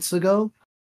 12 months ago?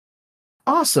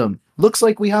 Awesome. Looks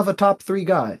like we have a top 3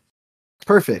 guy.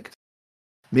 Perfect.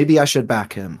 Maybe I should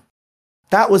back him.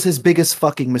 That was his biggest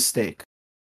fucking mistake.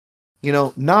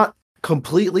 Not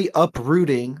completely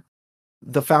uprooting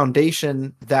the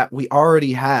foundation that we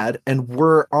already had and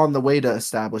were on the way to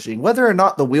establishing. Whether or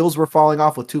not the wheels were falling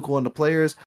off with Tuchel and the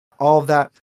players, all of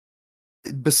that,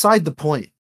 beside the point.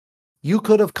 You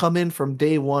could have come in from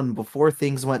day one before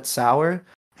things went sour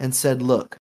and said,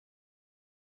 "Look,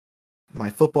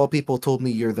 my football people told me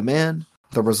you're the man.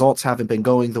 The results haven't been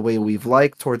going the way we've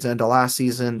liked towards the end of last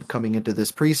season, coming into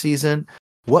this preseason.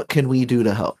 What can we do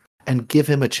to help?" And give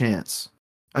him a chance.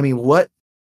 I mean,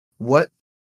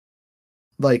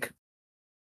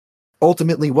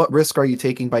 ultimately, what risk are you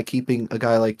taking by keeping a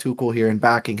guy like Tuchel here and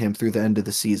backing him through the end of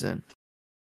the season?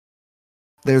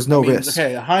 There's no risk.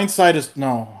 Okay, hindsight is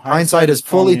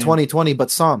fully 2020,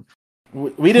 but Sam,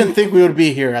 we didn't think we would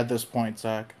be here at this point,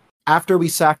 Zach. After we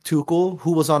sacked Tuchel,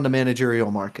 who was on the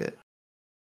managerial market?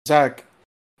 Zach,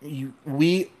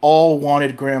 we all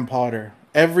wanted Graham Potter.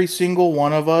 Every single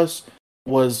one of us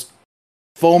was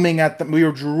foaming at them. We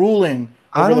were drooling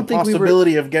over the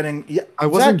possibility of getting. Yeah, I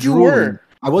wasn't drooling.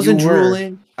 I wasn't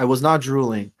drooling. I was not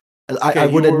drooling. I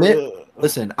would admit.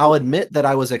 Listen, I'll admit that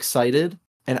I was excited,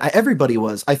 and everybody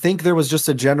was. I think there was just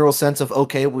a general sense of,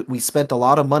 okay, we spent a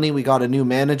lot of money. We got a new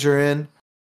manager in.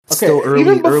 Still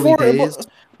early days.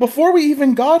 Before we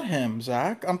even got him,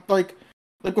 Zach, I'm like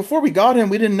before we got him,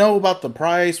 we didn't know about the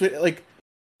price.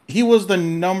 He was the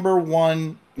number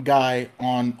one guy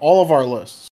on all of our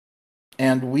lists,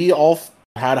 and we all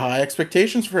had high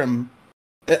expectations for him.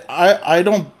 I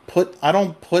don't put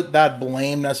that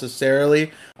blame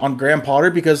necessarily on Graham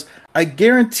Potter, because I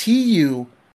guarantee you,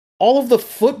 all of the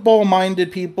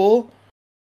football-minded people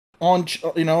in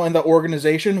the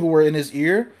organization who were in his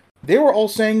ear, they were all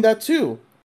saying that too.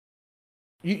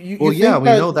 We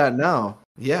know that now.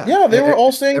 Yeah, they were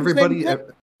all saying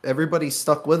everybody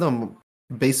stuck with him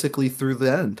basically through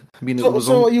the end. I mean,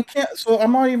 you can't. So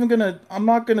I'm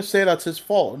not gonna say that's his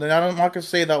fault, and I'm not gonna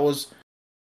say that was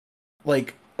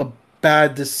like a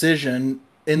bad decision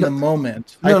in the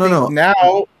moment. No.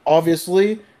 Now,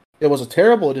 obviously, It was a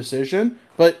terrible decision,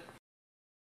 but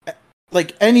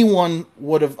like anyone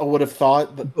would have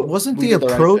thought that But wasn't we the did the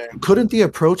right approach? thing. Couldn't the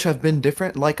approach have been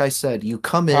different? Like I said, you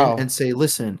come in How? and say,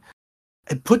 "Listen,"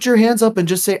 and put your hands up and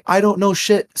just say, "I don't know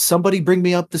shit. Somebody bring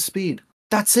me up to speed."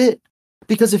 That's it.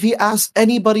 Because if he asks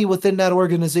anybody within that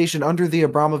organization under the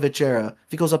Abramovich era,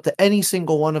 if he goes up to any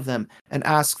single one of them and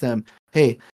asks them,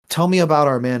 "Hey, tell me about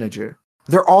our manager,"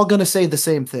 they're all gonna say the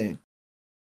same thing.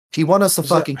 He won us the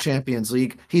Zach, fucking Champions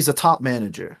League. He's a top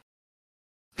manager.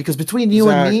 Because between you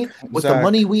and Zach, me, with the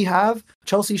money we have,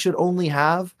 Chelsea should only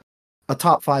have a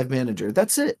top 5 manager.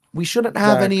 That's it. We shouldn't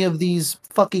have Zach. any of these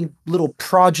fucking little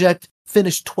project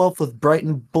finish 12th with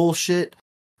Brighton bullshit.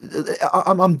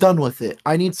 I'm done with it.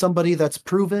 I need somebody that's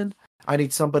proven. I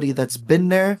need somebody that's been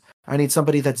there. I need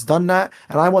somebody that's done that.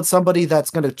 And I want somebody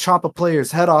that's going to chop a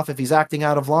player's head off if he's acting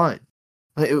out of line.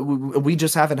 We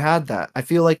just haven't had that. I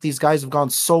feel like these guys have gone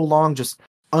so long just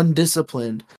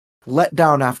undisciplined, let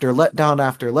down after let down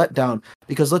after let down.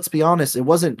 Because let's be honest, it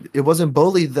wasn't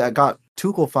Bowley that got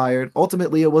Tuchel fired.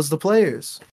 Ultimately, it was the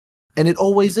players, and it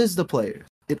always is the players.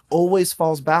 It always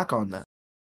falls back on them.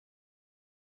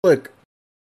 Look,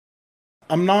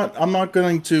 I'm not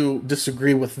going to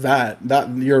disagree with that.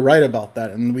 That you're right about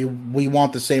that, and we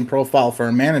want the same profile for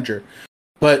a manager,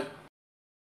 but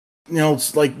you know,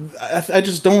 it's like I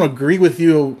just don't agree with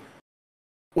you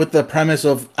with the premise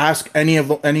of ask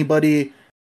anybody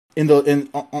in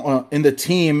the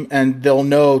team and they'll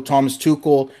know Thomas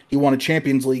Tuchel. He won a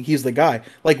Champions League. He's the guy.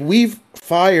 Like we've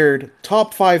fired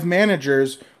top 5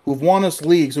 managers who've won us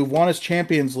leagues, who've won us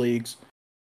Champions Leagues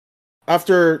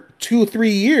after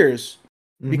 2-3 years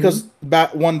because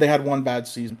they had one bad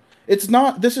season.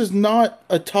 This is not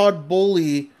a Todd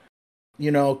Bowley,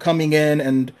 coming in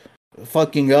and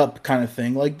fucking up kind of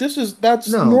thing. Like that's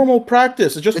normal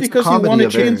practice. Just because he won a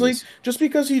Champions League, just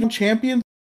because he won Champions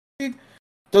League,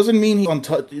 doesn't mean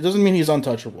he's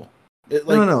untouchable.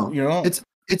 No.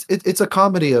 It's a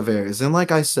comedy of errors, and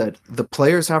like I said, the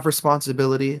players have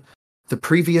responsibility. The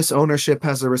previous ownership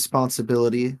has a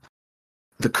responsibility.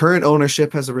 The current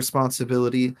ownership has a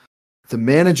responsibility. The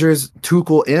managers,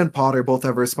 Tuchel and Potter, both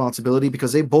have a responsibility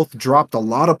because they both dropped a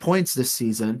lot of points this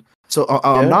season. So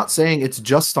I'm not saying it's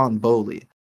just on Bowley,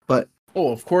 but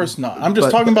of course not. I'm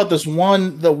just talking about this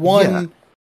the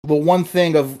one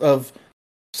thing of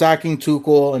sacking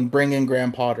Tuchel and bringing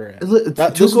Graham Potter in.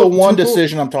 This is the one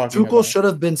decision I'm talking about. Tuchel should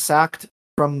have been sacked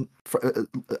I'm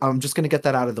just going to get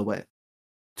that out of the way.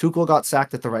 Tuchel got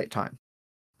sacked at the right time.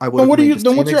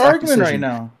 What's your argument right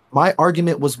now? My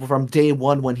argument was from day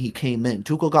one when he came in.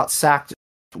 Tuchel got sacked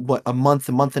a month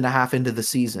and a half into the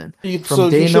season. From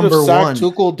day number one,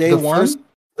 Tuchel day one.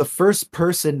 The first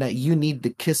person that you need to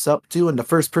kiss up to, and the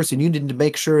first person you need to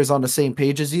make sure is on the same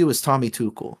page as you, is Tommy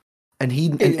Tuchel, and he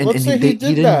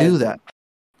didn't do that.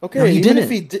 Okay, no, he didn't.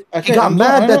 He got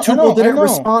mad that Tuchel didn't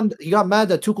respond. He got mad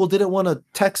that Tuchel didn't want to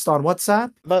text on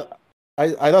WhatsApp. But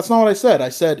that's not what I said. I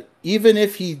said even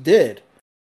if he did.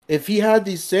 If he had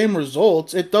these same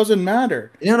results, it doesn't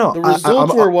matter. The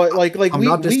results were what we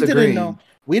didn't know.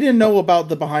 We didn't know about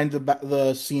the behind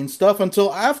the scenes stuff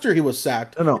until after he was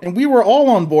sacked. And we were all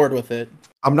on board with it.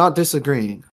 I'm not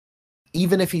disagreeing.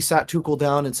 Even if he sat Tuchel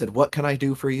down and said, "What can I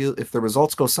do for you?" If the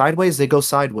results go sideways, they go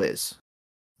sideways.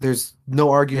 There's no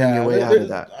arguing your way out of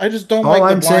that. I just don't. All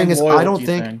I'm saying is I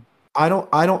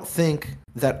don't think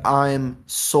that I'm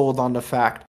sold on the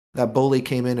fact that Bowley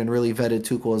came in and really vetted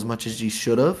Tuchel as much as he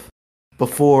should have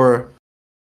before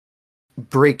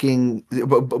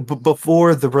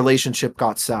before the relationship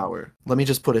got sour. Let me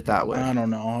just put it that way. I don't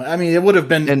know. I mean, it would have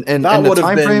been and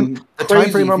the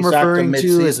time frame I'm referring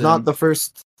to is not the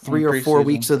first 3 or 4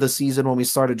 weeks of the season when we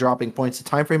started dropping points. The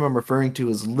time frame I'm referring to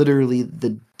is literally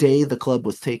the day the club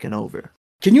was taken over.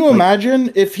 Can you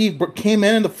imagine if he came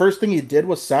in and the first thing he did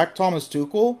was sack Thomas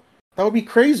Tuchel? That would be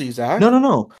crazy, Zach.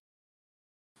 No.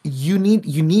 You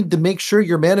need to make sure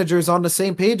your manager is on the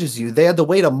same page as you. They had to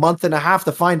wait a month and a half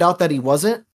to find out that he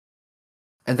wasn't,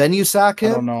 and then you sack him.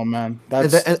 I don't know, man.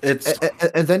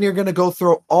 And then you're gonna go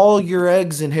throw all your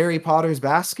eggs in Harry Potter's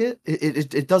basket.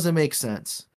 It doesn't make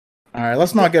sense. All right,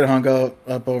 let's not get hung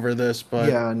up over this. But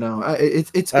yeah, no,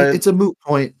 it's a moot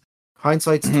point.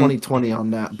 Hindsight's 20/20 on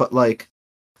that. But like,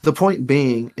 the point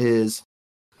being is,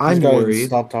 I'm worried.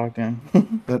 Stop talking.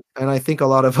 And I think a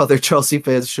lot of other Chelsea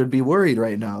fans should be worried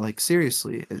right now. Like,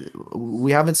 seriously,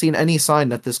 we haven't seen any sign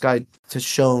that this guy has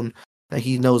shown that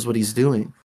he knows what he's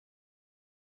doing.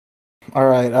 All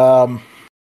right.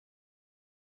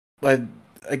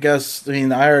 I guess,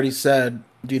 I already said,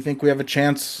 do you think we have a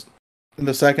chance in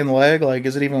the second leg? Like,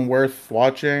 is it even worth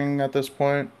watching at this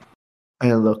point?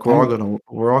 And look,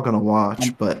 we're all gonna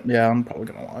watch, but yeah, I'm probably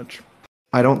gonna watch.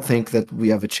 I don't think that we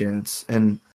have a chance.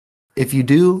 And if you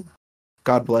do,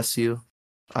 God bless you.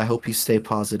 I hope you stay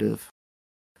positive.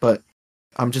 But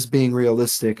I'm just being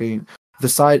realistic. I mean,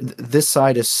 this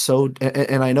side is so,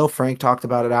 and I know Frank talked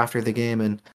about it after the game,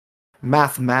 and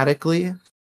mathematically,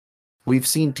 we've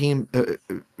seen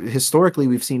historically,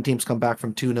 we've seen teams come back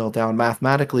from 2-0 down.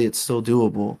 Mathematically, it's still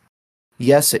doable.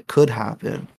 Yes, it could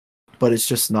happen, but it's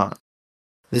just not.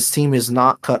 This team is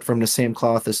not cut from the same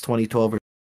cloth as 2012 or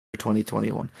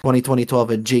 2021. 2012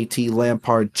 had JT,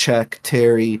 Lampard, Cech,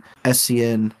 Terry,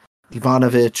 Essien,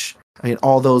 Ivanovic. I mean,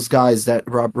 all those guys that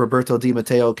Roberto Di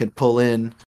Matteo could pull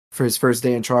in for his first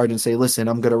day in charge and say, listen,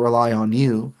 I'm going to rely on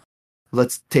you.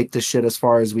 Let's take this shit as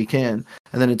far as we can.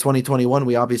 And then in 2021,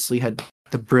 we obviously had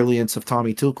the brilliance of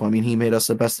Tommy Tuchel. I mean, he made us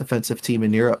the best defensive team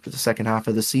in Europe for the second half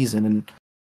of the season, and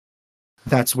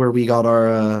that's where we got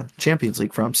our Champions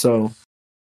League from. So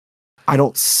I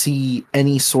don't see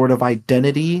any sort of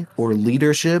identity or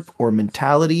leadership or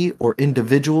mentality or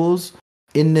individuals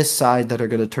in this side that are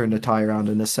going to turn the tie around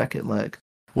in the second leg.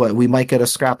 What, we might get a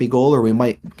scrappy goal or we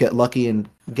might get lucky and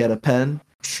get a pen,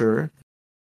 sure.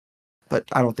 But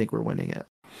I don't think we're winning it.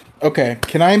 Okay,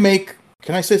 can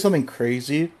I say something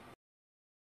crazy?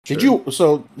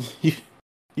 Sure.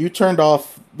 You turned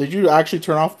off, did you actually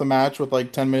turn off the match with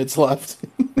like 10 minutes left?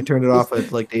 I turned it off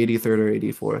at like the 83rd or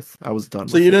 84th. I was done.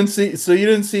 So you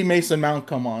didn't see Mason Mount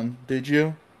come on, did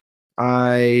you?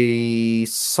 I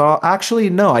saw, actually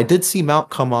no, I did see Mount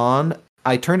come on.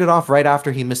 I turned it off right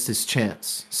after he missed his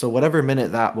chance. So whatever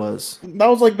minute that was. That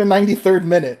was like the 93rd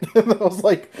minute. That was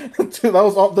like, dude, that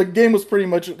was all. The game was pretty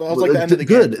much. That was like the end of the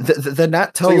game. Good. Then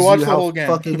that tells you how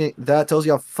fucking. That tells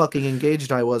you how fucking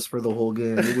engaged I was for the whole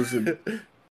game. It was.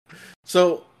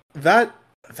 So that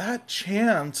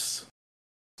chance.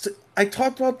 I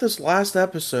talked about this last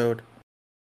episode.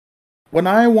 When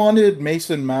I wanted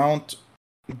Mason Mount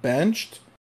benched,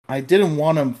 I didn't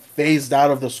want him phased out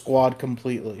of the squad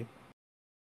completely.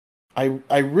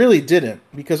 I really didn't,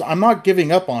 because I'm not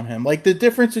giving up on him. Like, the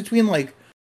difference between like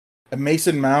a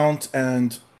Mason Mount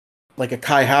and like a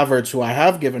Kai Havertz, who I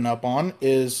have given up on,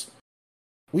 is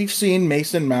we've seen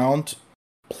Mason Mount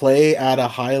play at a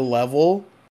high level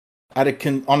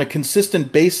on a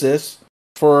consistent basis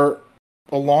for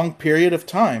a long period of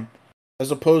time,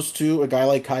 as opposed to a guy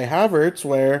like Kai Havertz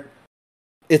where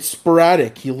it's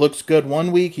sporadic. He looks good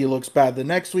one week, he looks bad the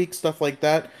next week, stuff like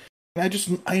that.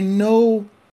 And I know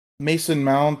Mason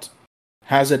Mount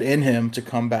has it in him to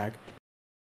come back.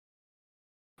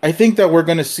 I think that we're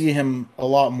going to see him a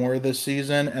lot more this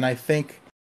season, and I think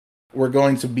we're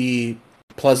going to be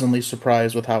pleasantly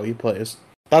surprised with how he plays.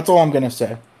 That's all I'm going to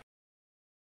say.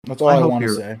 That's all I want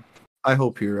to say. I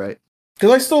hope you're right.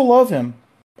 Because I still love him.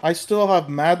 I still have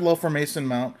mad love for Mason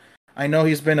Mount. I know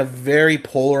he's been a very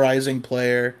polarizing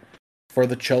player for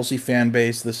the Chelsea fan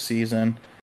base this season.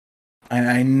 And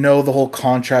I know the whole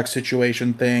contract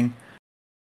situation thing.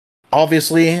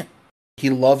 Obviously, he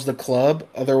loves the club.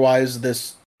 Otherwise,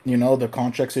 the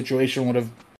contract situation would have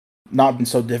not been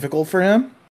so difficult for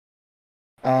him.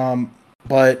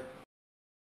 But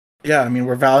yeah, I mean,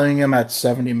 we're valuing him at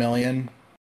 70 million.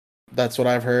 That's what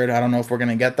I've heard. I don't know if we're going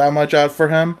to get that much out for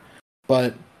him,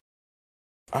 but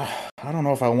I don't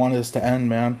know if I want this to end,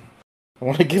 man. I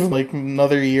want to give him like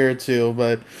another year or two,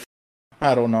 but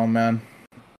I don't know, man.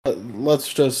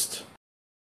 Let's just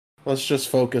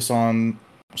focus on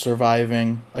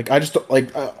surviving. Like, I just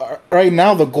right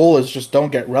now the goal is just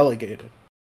don't get relegated.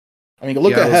 I mean,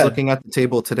 look ahead. I was looking at the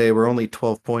table today. We're only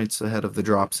 12 points ahead of the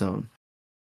drop zone.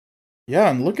 Yeah,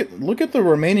 and look at the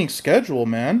remaining schedule,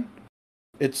 man.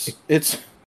 It's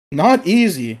not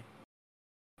easy.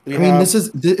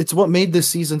 It's what made this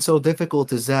season so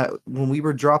difficult, is that when we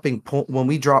drop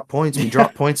points, we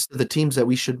drop points to the teams that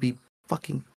we should be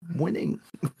fucking winning,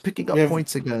 picking up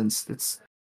points against.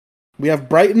 We have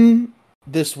Brighton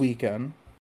this weekend.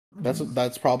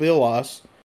 That's probably a loss.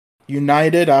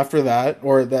 United after that,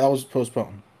 or that was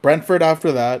postponed. Brentford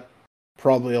after that,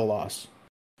 probably a loss.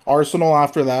 Arsenal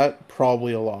after that,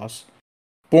 probably a loss.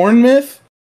 Bournemouth,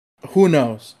 who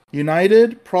knows?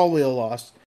 United, probably a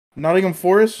loss. Nottingham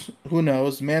Forest, who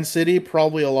knows? Man City,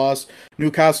 probably a loss.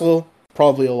 Newcastle,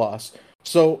 probably a loss.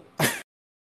 So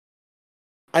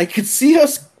I could see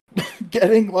us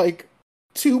getting like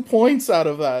 2 points out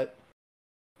of that.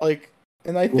 Like,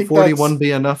 and I think 41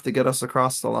 be enough to get us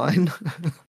across the line.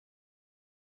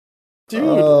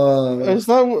 Dude, it's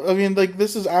not. I mean, like,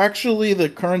 this is actually the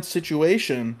current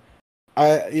situation.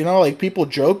 People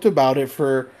joked about it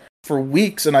for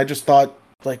weeks, and I just thought,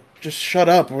 like, just shut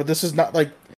up. Or this is not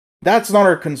like, that's not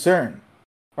our concern.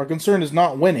 Our concern is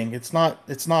not winning. It's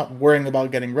not worrying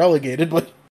about getting relegated.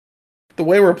 But the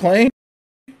way we're playing,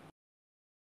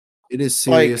 It is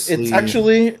Like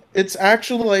seriously. it's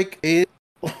actually like a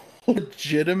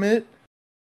legitimate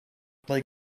like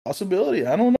possibility.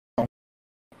 I don't know.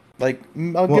 Like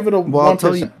I'll give it a Well, I'll one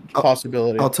tell you. percent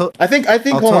possibility. I'll tell. I think I'll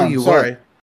hold tell on, you what. sorry.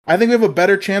 I think we have a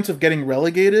better chance of getting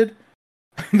relegated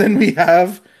than we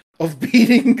have of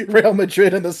beating Real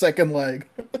Madrid in the second leg.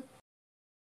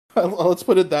 Let's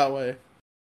put it that way.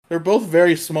 They're both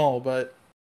very small, but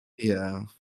Yeah.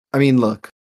 I mean, look.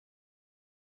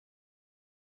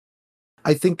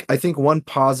 I think one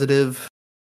positive,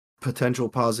 potential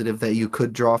positive that you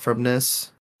could draw from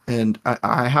this, and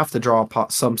I have to draw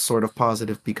some sort of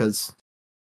positive because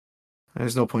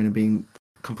there's no point in being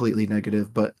completely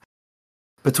negative. But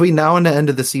between now and the end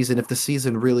of the season, if the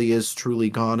season really is truly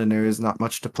gone and there is not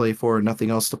much to play for and nothing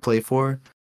else to play for,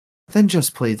 then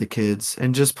just play the kids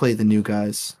and just play the new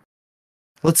guys.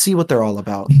 Let's see what they're all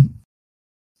about.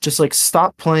 Just like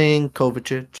stop playing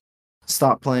Kovacic,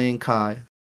 stop playing Kai,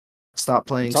 stop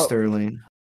playing stop Sterling.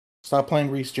 stop playing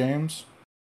Reece James.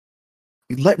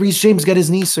 Let Reece James get his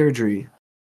knee surgery.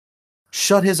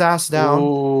 Shut his ass down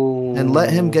and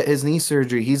let him Ooh. get his knee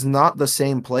surgery. He's not the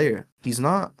same player. He's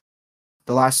not.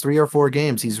 The last 3 or 4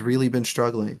 games, he's really been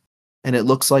struggling. And it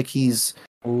looks like he's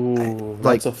Ooh,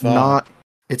 like that's a fact. not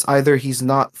it's either he's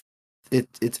not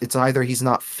it's either he's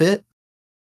not fit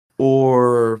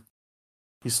or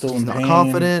He's still he's in not pain.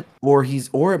 confident or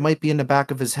it might be in the back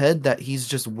of his head that he's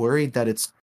just worried that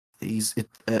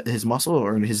his muscle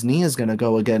or his knee is going to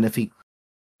go again if he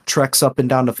treks up and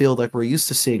down the field like we're used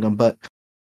to seeing him. But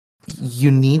you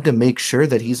need to make sure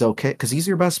that he's okay because he's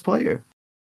your best player.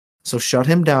 So shut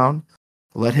him down,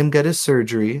 let him get his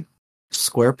surgery,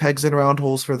 square pegs and round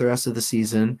holes for the rest of the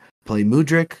season. Play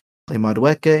Mudryk, play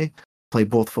Madueke, play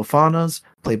both Fofanas,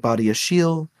 play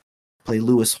Badiashile, play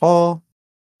Lewis Hall,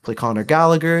 play Connor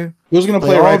Gallagher, Who's gonna play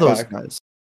play all right those back? guys.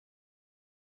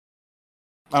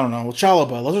 I don't know. Well,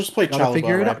 Chalaba. Let's just play Gotta Chalaba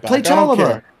figure it right out. Play back. I don't Chalaba.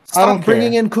 care. I Stop don't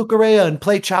bringing care. in Kukurea and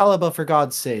play Chalaba for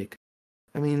God's sake.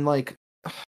 I mean, like,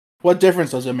 What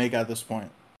difference does it make at this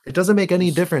point? it doesn't make any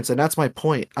Just difference, and that's my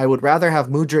point. I would rather have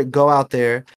Mudryk go out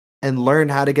there and learn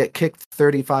how to get kicked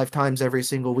 35 times every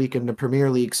single week in the Premier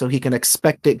League so he can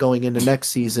expect it going into next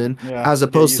season, yeah, as get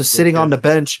opposed to used to it, sitting on kid. the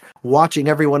bench watching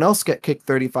everyone else get kicked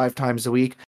 35 times a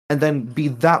week and then be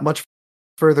that much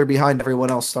further behind everyone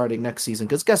else starting next season.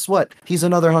 Because guess what? He's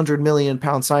another £100 million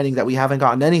signing that we haven't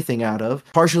gotten anything out of,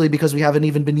 partially because we haven't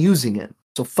even been using it.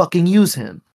 So fucking use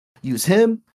him. Use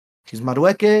him, use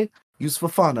Madueke, use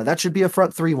Fofana. That should be a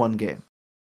front 3-1 game.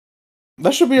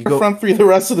 That should be You our go, front three the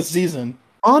rest of the season.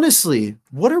 honestly,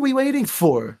 what are we waiting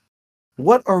for?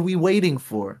 What are we waiting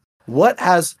for? What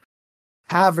has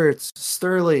Havertz,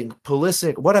 Sterling,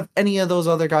 Pulisic, what have any of those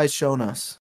other guys shown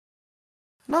us?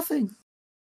 Nothing.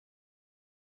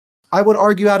 I would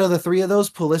argue out of the three of those,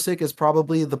 Pulisic is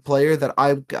probably the player that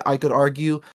I could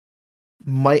argue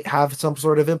might have some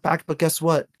sort of impact, but guess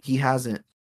what? He hasn't.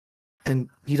 And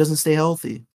he doesn't stay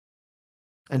healthy.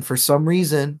 And for some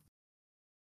reason,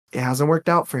 it hasn't worked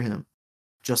out for him,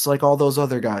 just like all those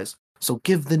other guys. So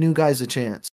give the new guys a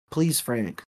chance. Please,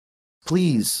 Frank.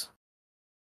 Please.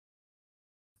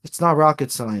 It's not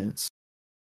rocket science.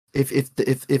 If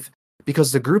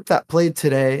because the group that played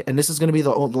today, and this is going to be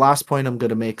the last point I'm going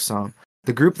to make, Sam.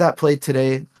 The group that played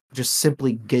today just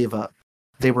simply gave up.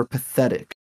 They were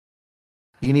pathetic.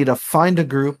 You need to find a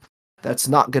group that's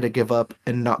not going to give up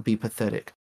and not be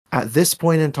pathetic. At this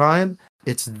point in time,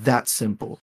 it's that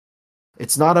simple.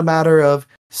 It's not a matter of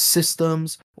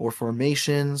systems or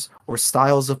formations or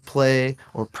styles of play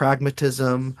or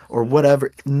pragmatism or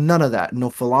whatever. None of that. No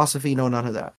philosophy, no none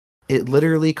of that. It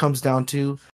literally comes down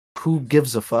to who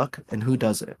gives a fuck and who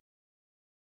doesn't.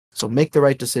 So make the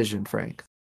right decision, Frank.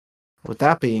 With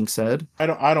that being said,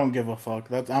 I don't give a fuck.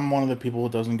 I'm one of the people who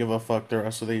doesn't give a fuck the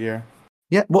rest of the year.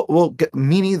 yeah, well,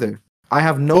 me neither. I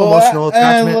have no Well, emotional and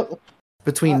attachment.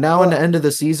 Between now and the well, end of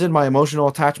the season, my emotional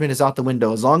attachment is out the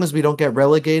window. As long as we don't get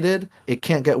relegated, it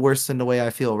can't get worse than the way I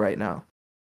feel right now.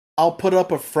 I'll put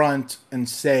up a front and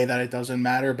say that it doesn't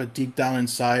matter, but deep down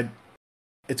inside,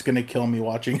 it's gonna kill me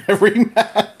watching every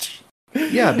match.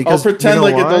 Yeah, I'll because you pretend know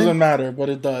like it why? doesn't matter, but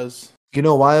it does. You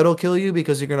know why it'll kill you?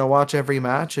 Because you're going to watch every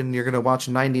match and you're going to watch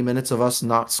 90 minutes of us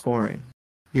not scoring.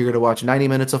 You're going to watch 90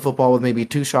 minutes of football with maybe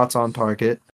 2 shots on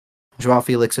target. Joao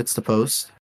Felix hits the post.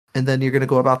 And then you're going to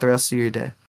go about the rest of your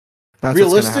day. That's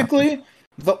what's going to happen. Realistically,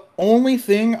 the only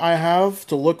thing I have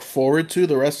to look forward to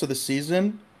the rest of the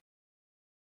season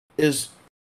is,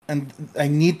 and I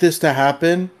need this to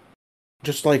happen,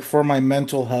 just like for my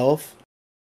mental health,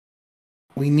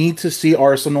 we need to see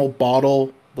Arsenal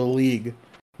bottle the league.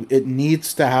 It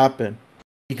needs to happen.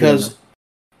 Yeah. Because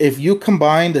if you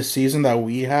combine the season that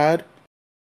we had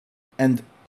and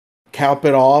cap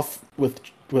it off with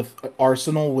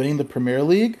Arsenal winning the Premier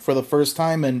League for the first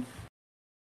time in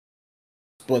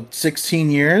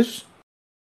 16 years.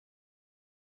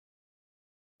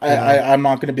 Yeah. I'm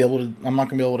not gonna be able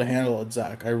to handle it,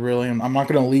 Zach. I really am. I'm not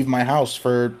gonna leave my house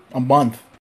for a month.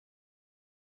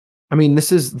 I mean,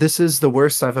 this is the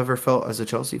worst I've ever felt as a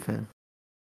Chelsea fan.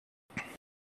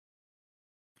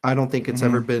 I don't think it's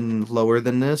ever been lower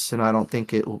than this, and I don't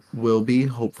think it will be.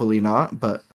 Hopefully not.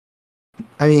 But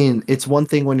I mean, it's one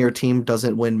thing when your team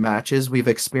doesn't win matches. We've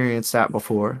experienced that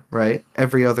before, right?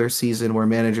 Every other season where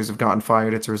managers have gotten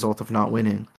fired, it's a result of not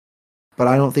winning. But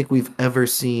I don't think we've ever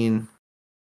seen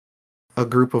a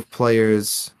group of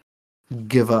players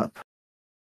give up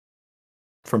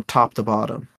from top to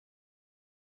bottom.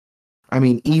 I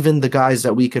mean, even the guys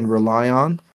that we can rely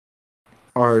on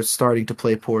are starting to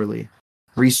play poorly.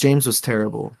 Reece James was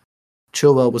terrible.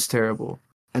 Chilwell was terrible.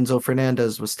 Enzo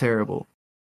Fernandez was terrible.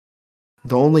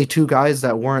 The only two guys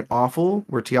that weren't awful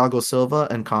were Thiago Silva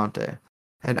and Conte.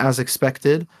 And as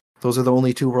expected, those are the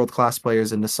only two world-class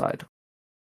players in the side.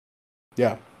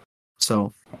 Yeah.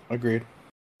 So, agreed.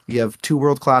 You have two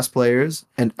world-class players,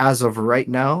 and as of right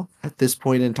now, at this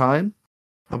point in time,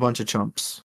 a bunch of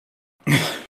chumps.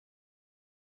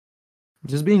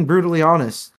 Just being brutally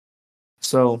honest.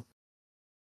 So,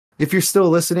 if you're still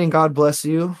listening, God bless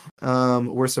you.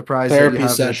 We're surprised Therapy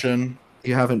session.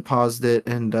 You haven't paused it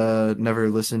and never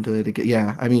listened to it again.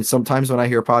 Yeah, I mean, sometimes when I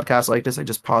hear podcasts like this, I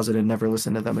just pause it and never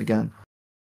listen to them again.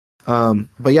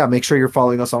 But yeah, make sure you're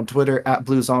following us on Twitter at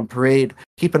Blues on Parade.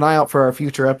 Keep an eye out for our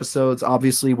future episodes.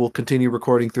 Obviously, we'll continue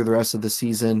recording through the rest of the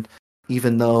season,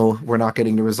 even though we're not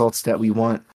getting the results that we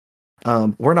want.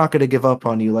 We're not going to give up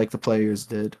on you like the players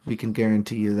did. We can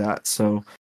guarantee you that. So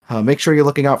make sure you're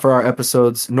looking out for our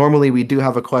episodes. Normally, we do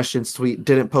have a questions tweet.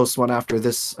 Didn't post one after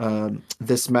this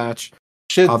this match.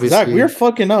 Shit, obviously. Zach, we're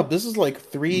fucking up. This is like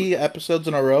 3 episodes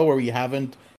in a row where we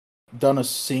haven't done a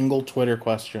single Twitter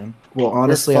question. Well,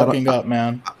 honestly, we're fucking up,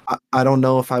 man. I don't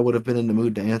know if I would have been in the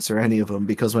mood to answer any of them,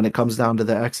 because when it comes down to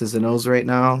the X's and O's right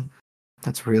now,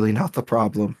 that's really not the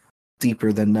problem.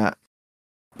 Deeper than that.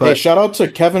 But hey, shout out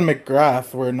to Kevin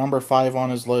McGrath. We're number 5 on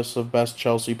his list of best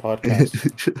Chelsea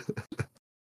podcasts.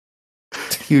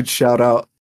 Huge shout out.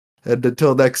 And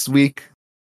until next week,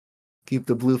 keep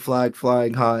the blue flag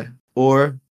flying high.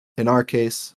 Or, in our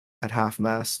case, at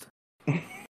half-mast.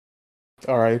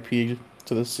 R.I.P.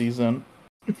 to the season.